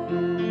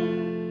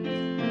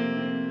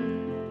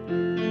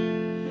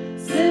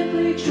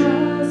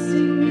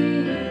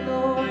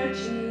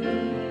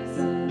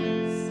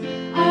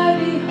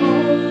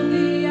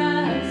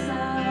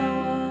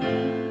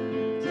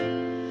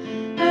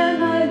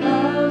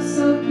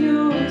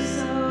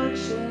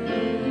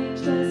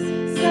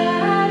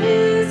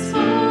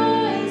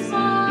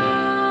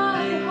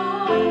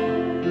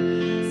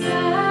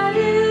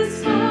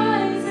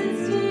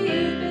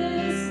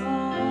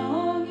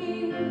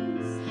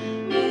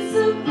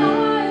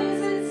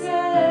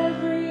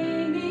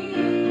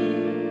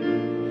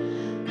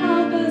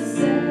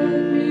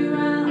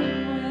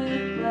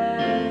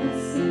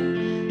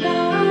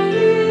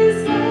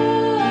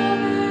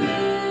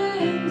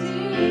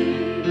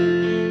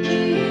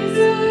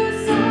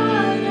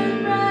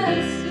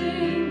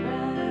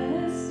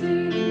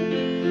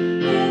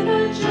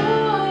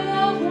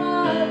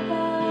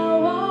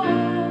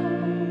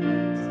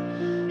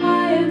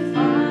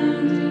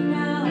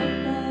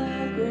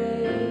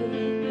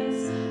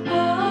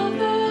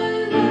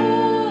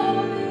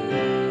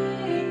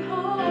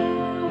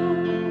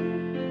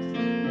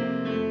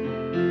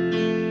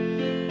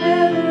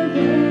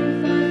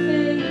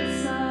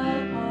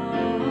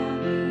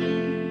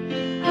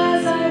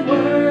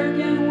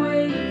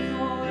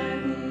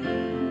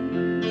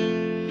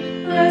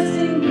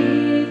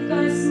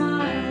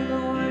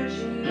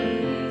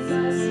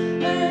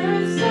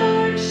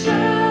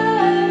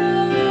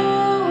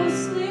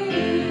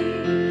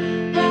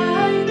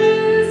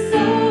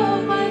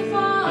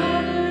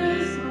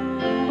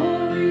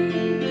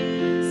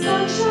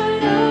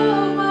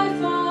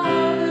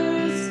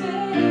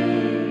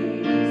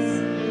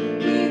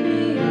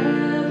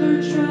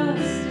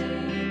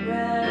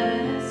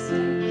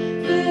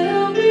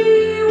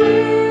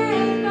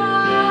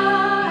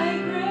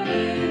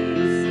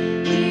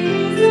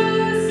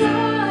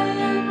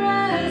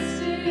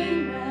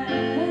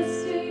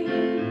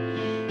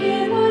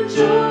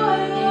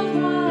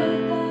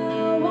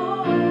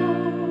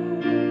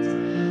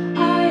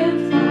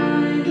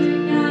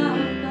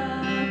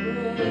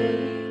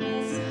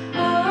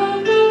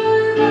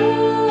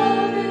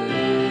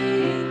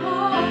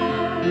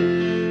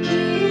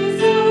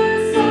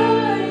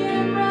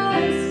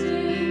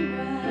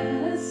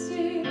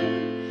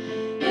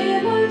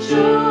 the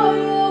joy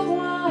of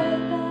what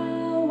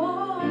thou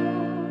art.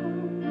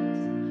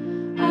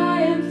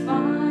 I am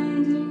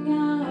finding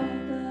out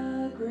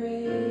the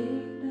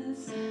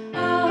greatness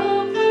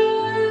of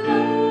thy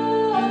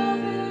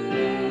loving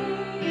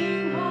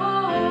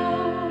heart.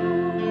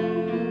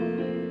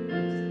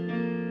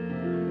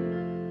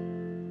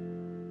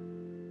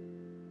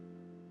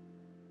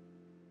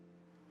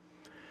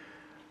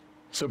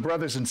 So,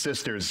 brothers and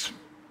sisters,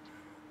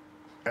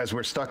 as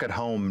we're stuck at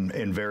home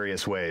in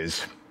various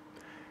ways,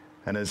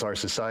 and as our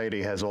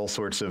society has all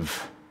sorts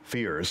of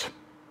fears,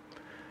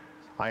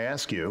 I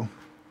ask you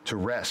to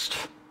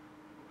rest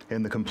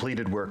in the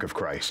completed work of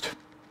Christ,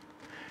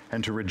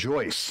 and to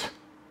rejoice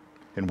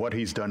in what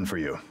he's done for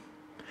you,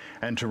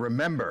 and to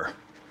remember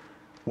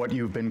what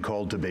you've been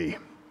called to be.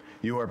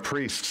 You are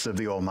priests of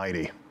the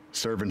Almighty,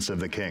 servants of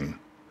the King.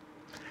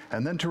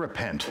 And then to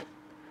repent,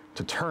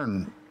 to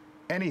turn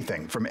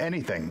from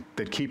anything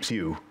that keeps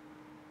you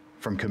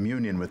from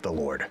communion with the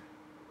Lord.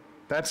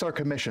 That's our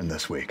commission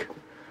this week.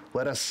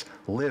 Let us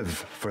live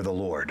for the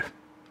Lord.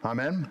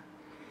 Amen.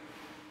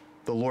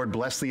 The Lord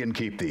bless thee and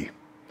keep thee.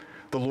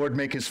 The Lord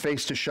make his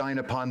face to shine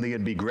upon thee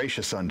and be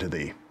gracious unto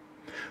thee.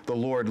 The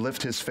Lord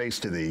lift his face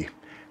to thee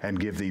and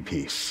give thee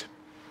peace.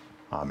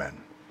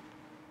 Amen.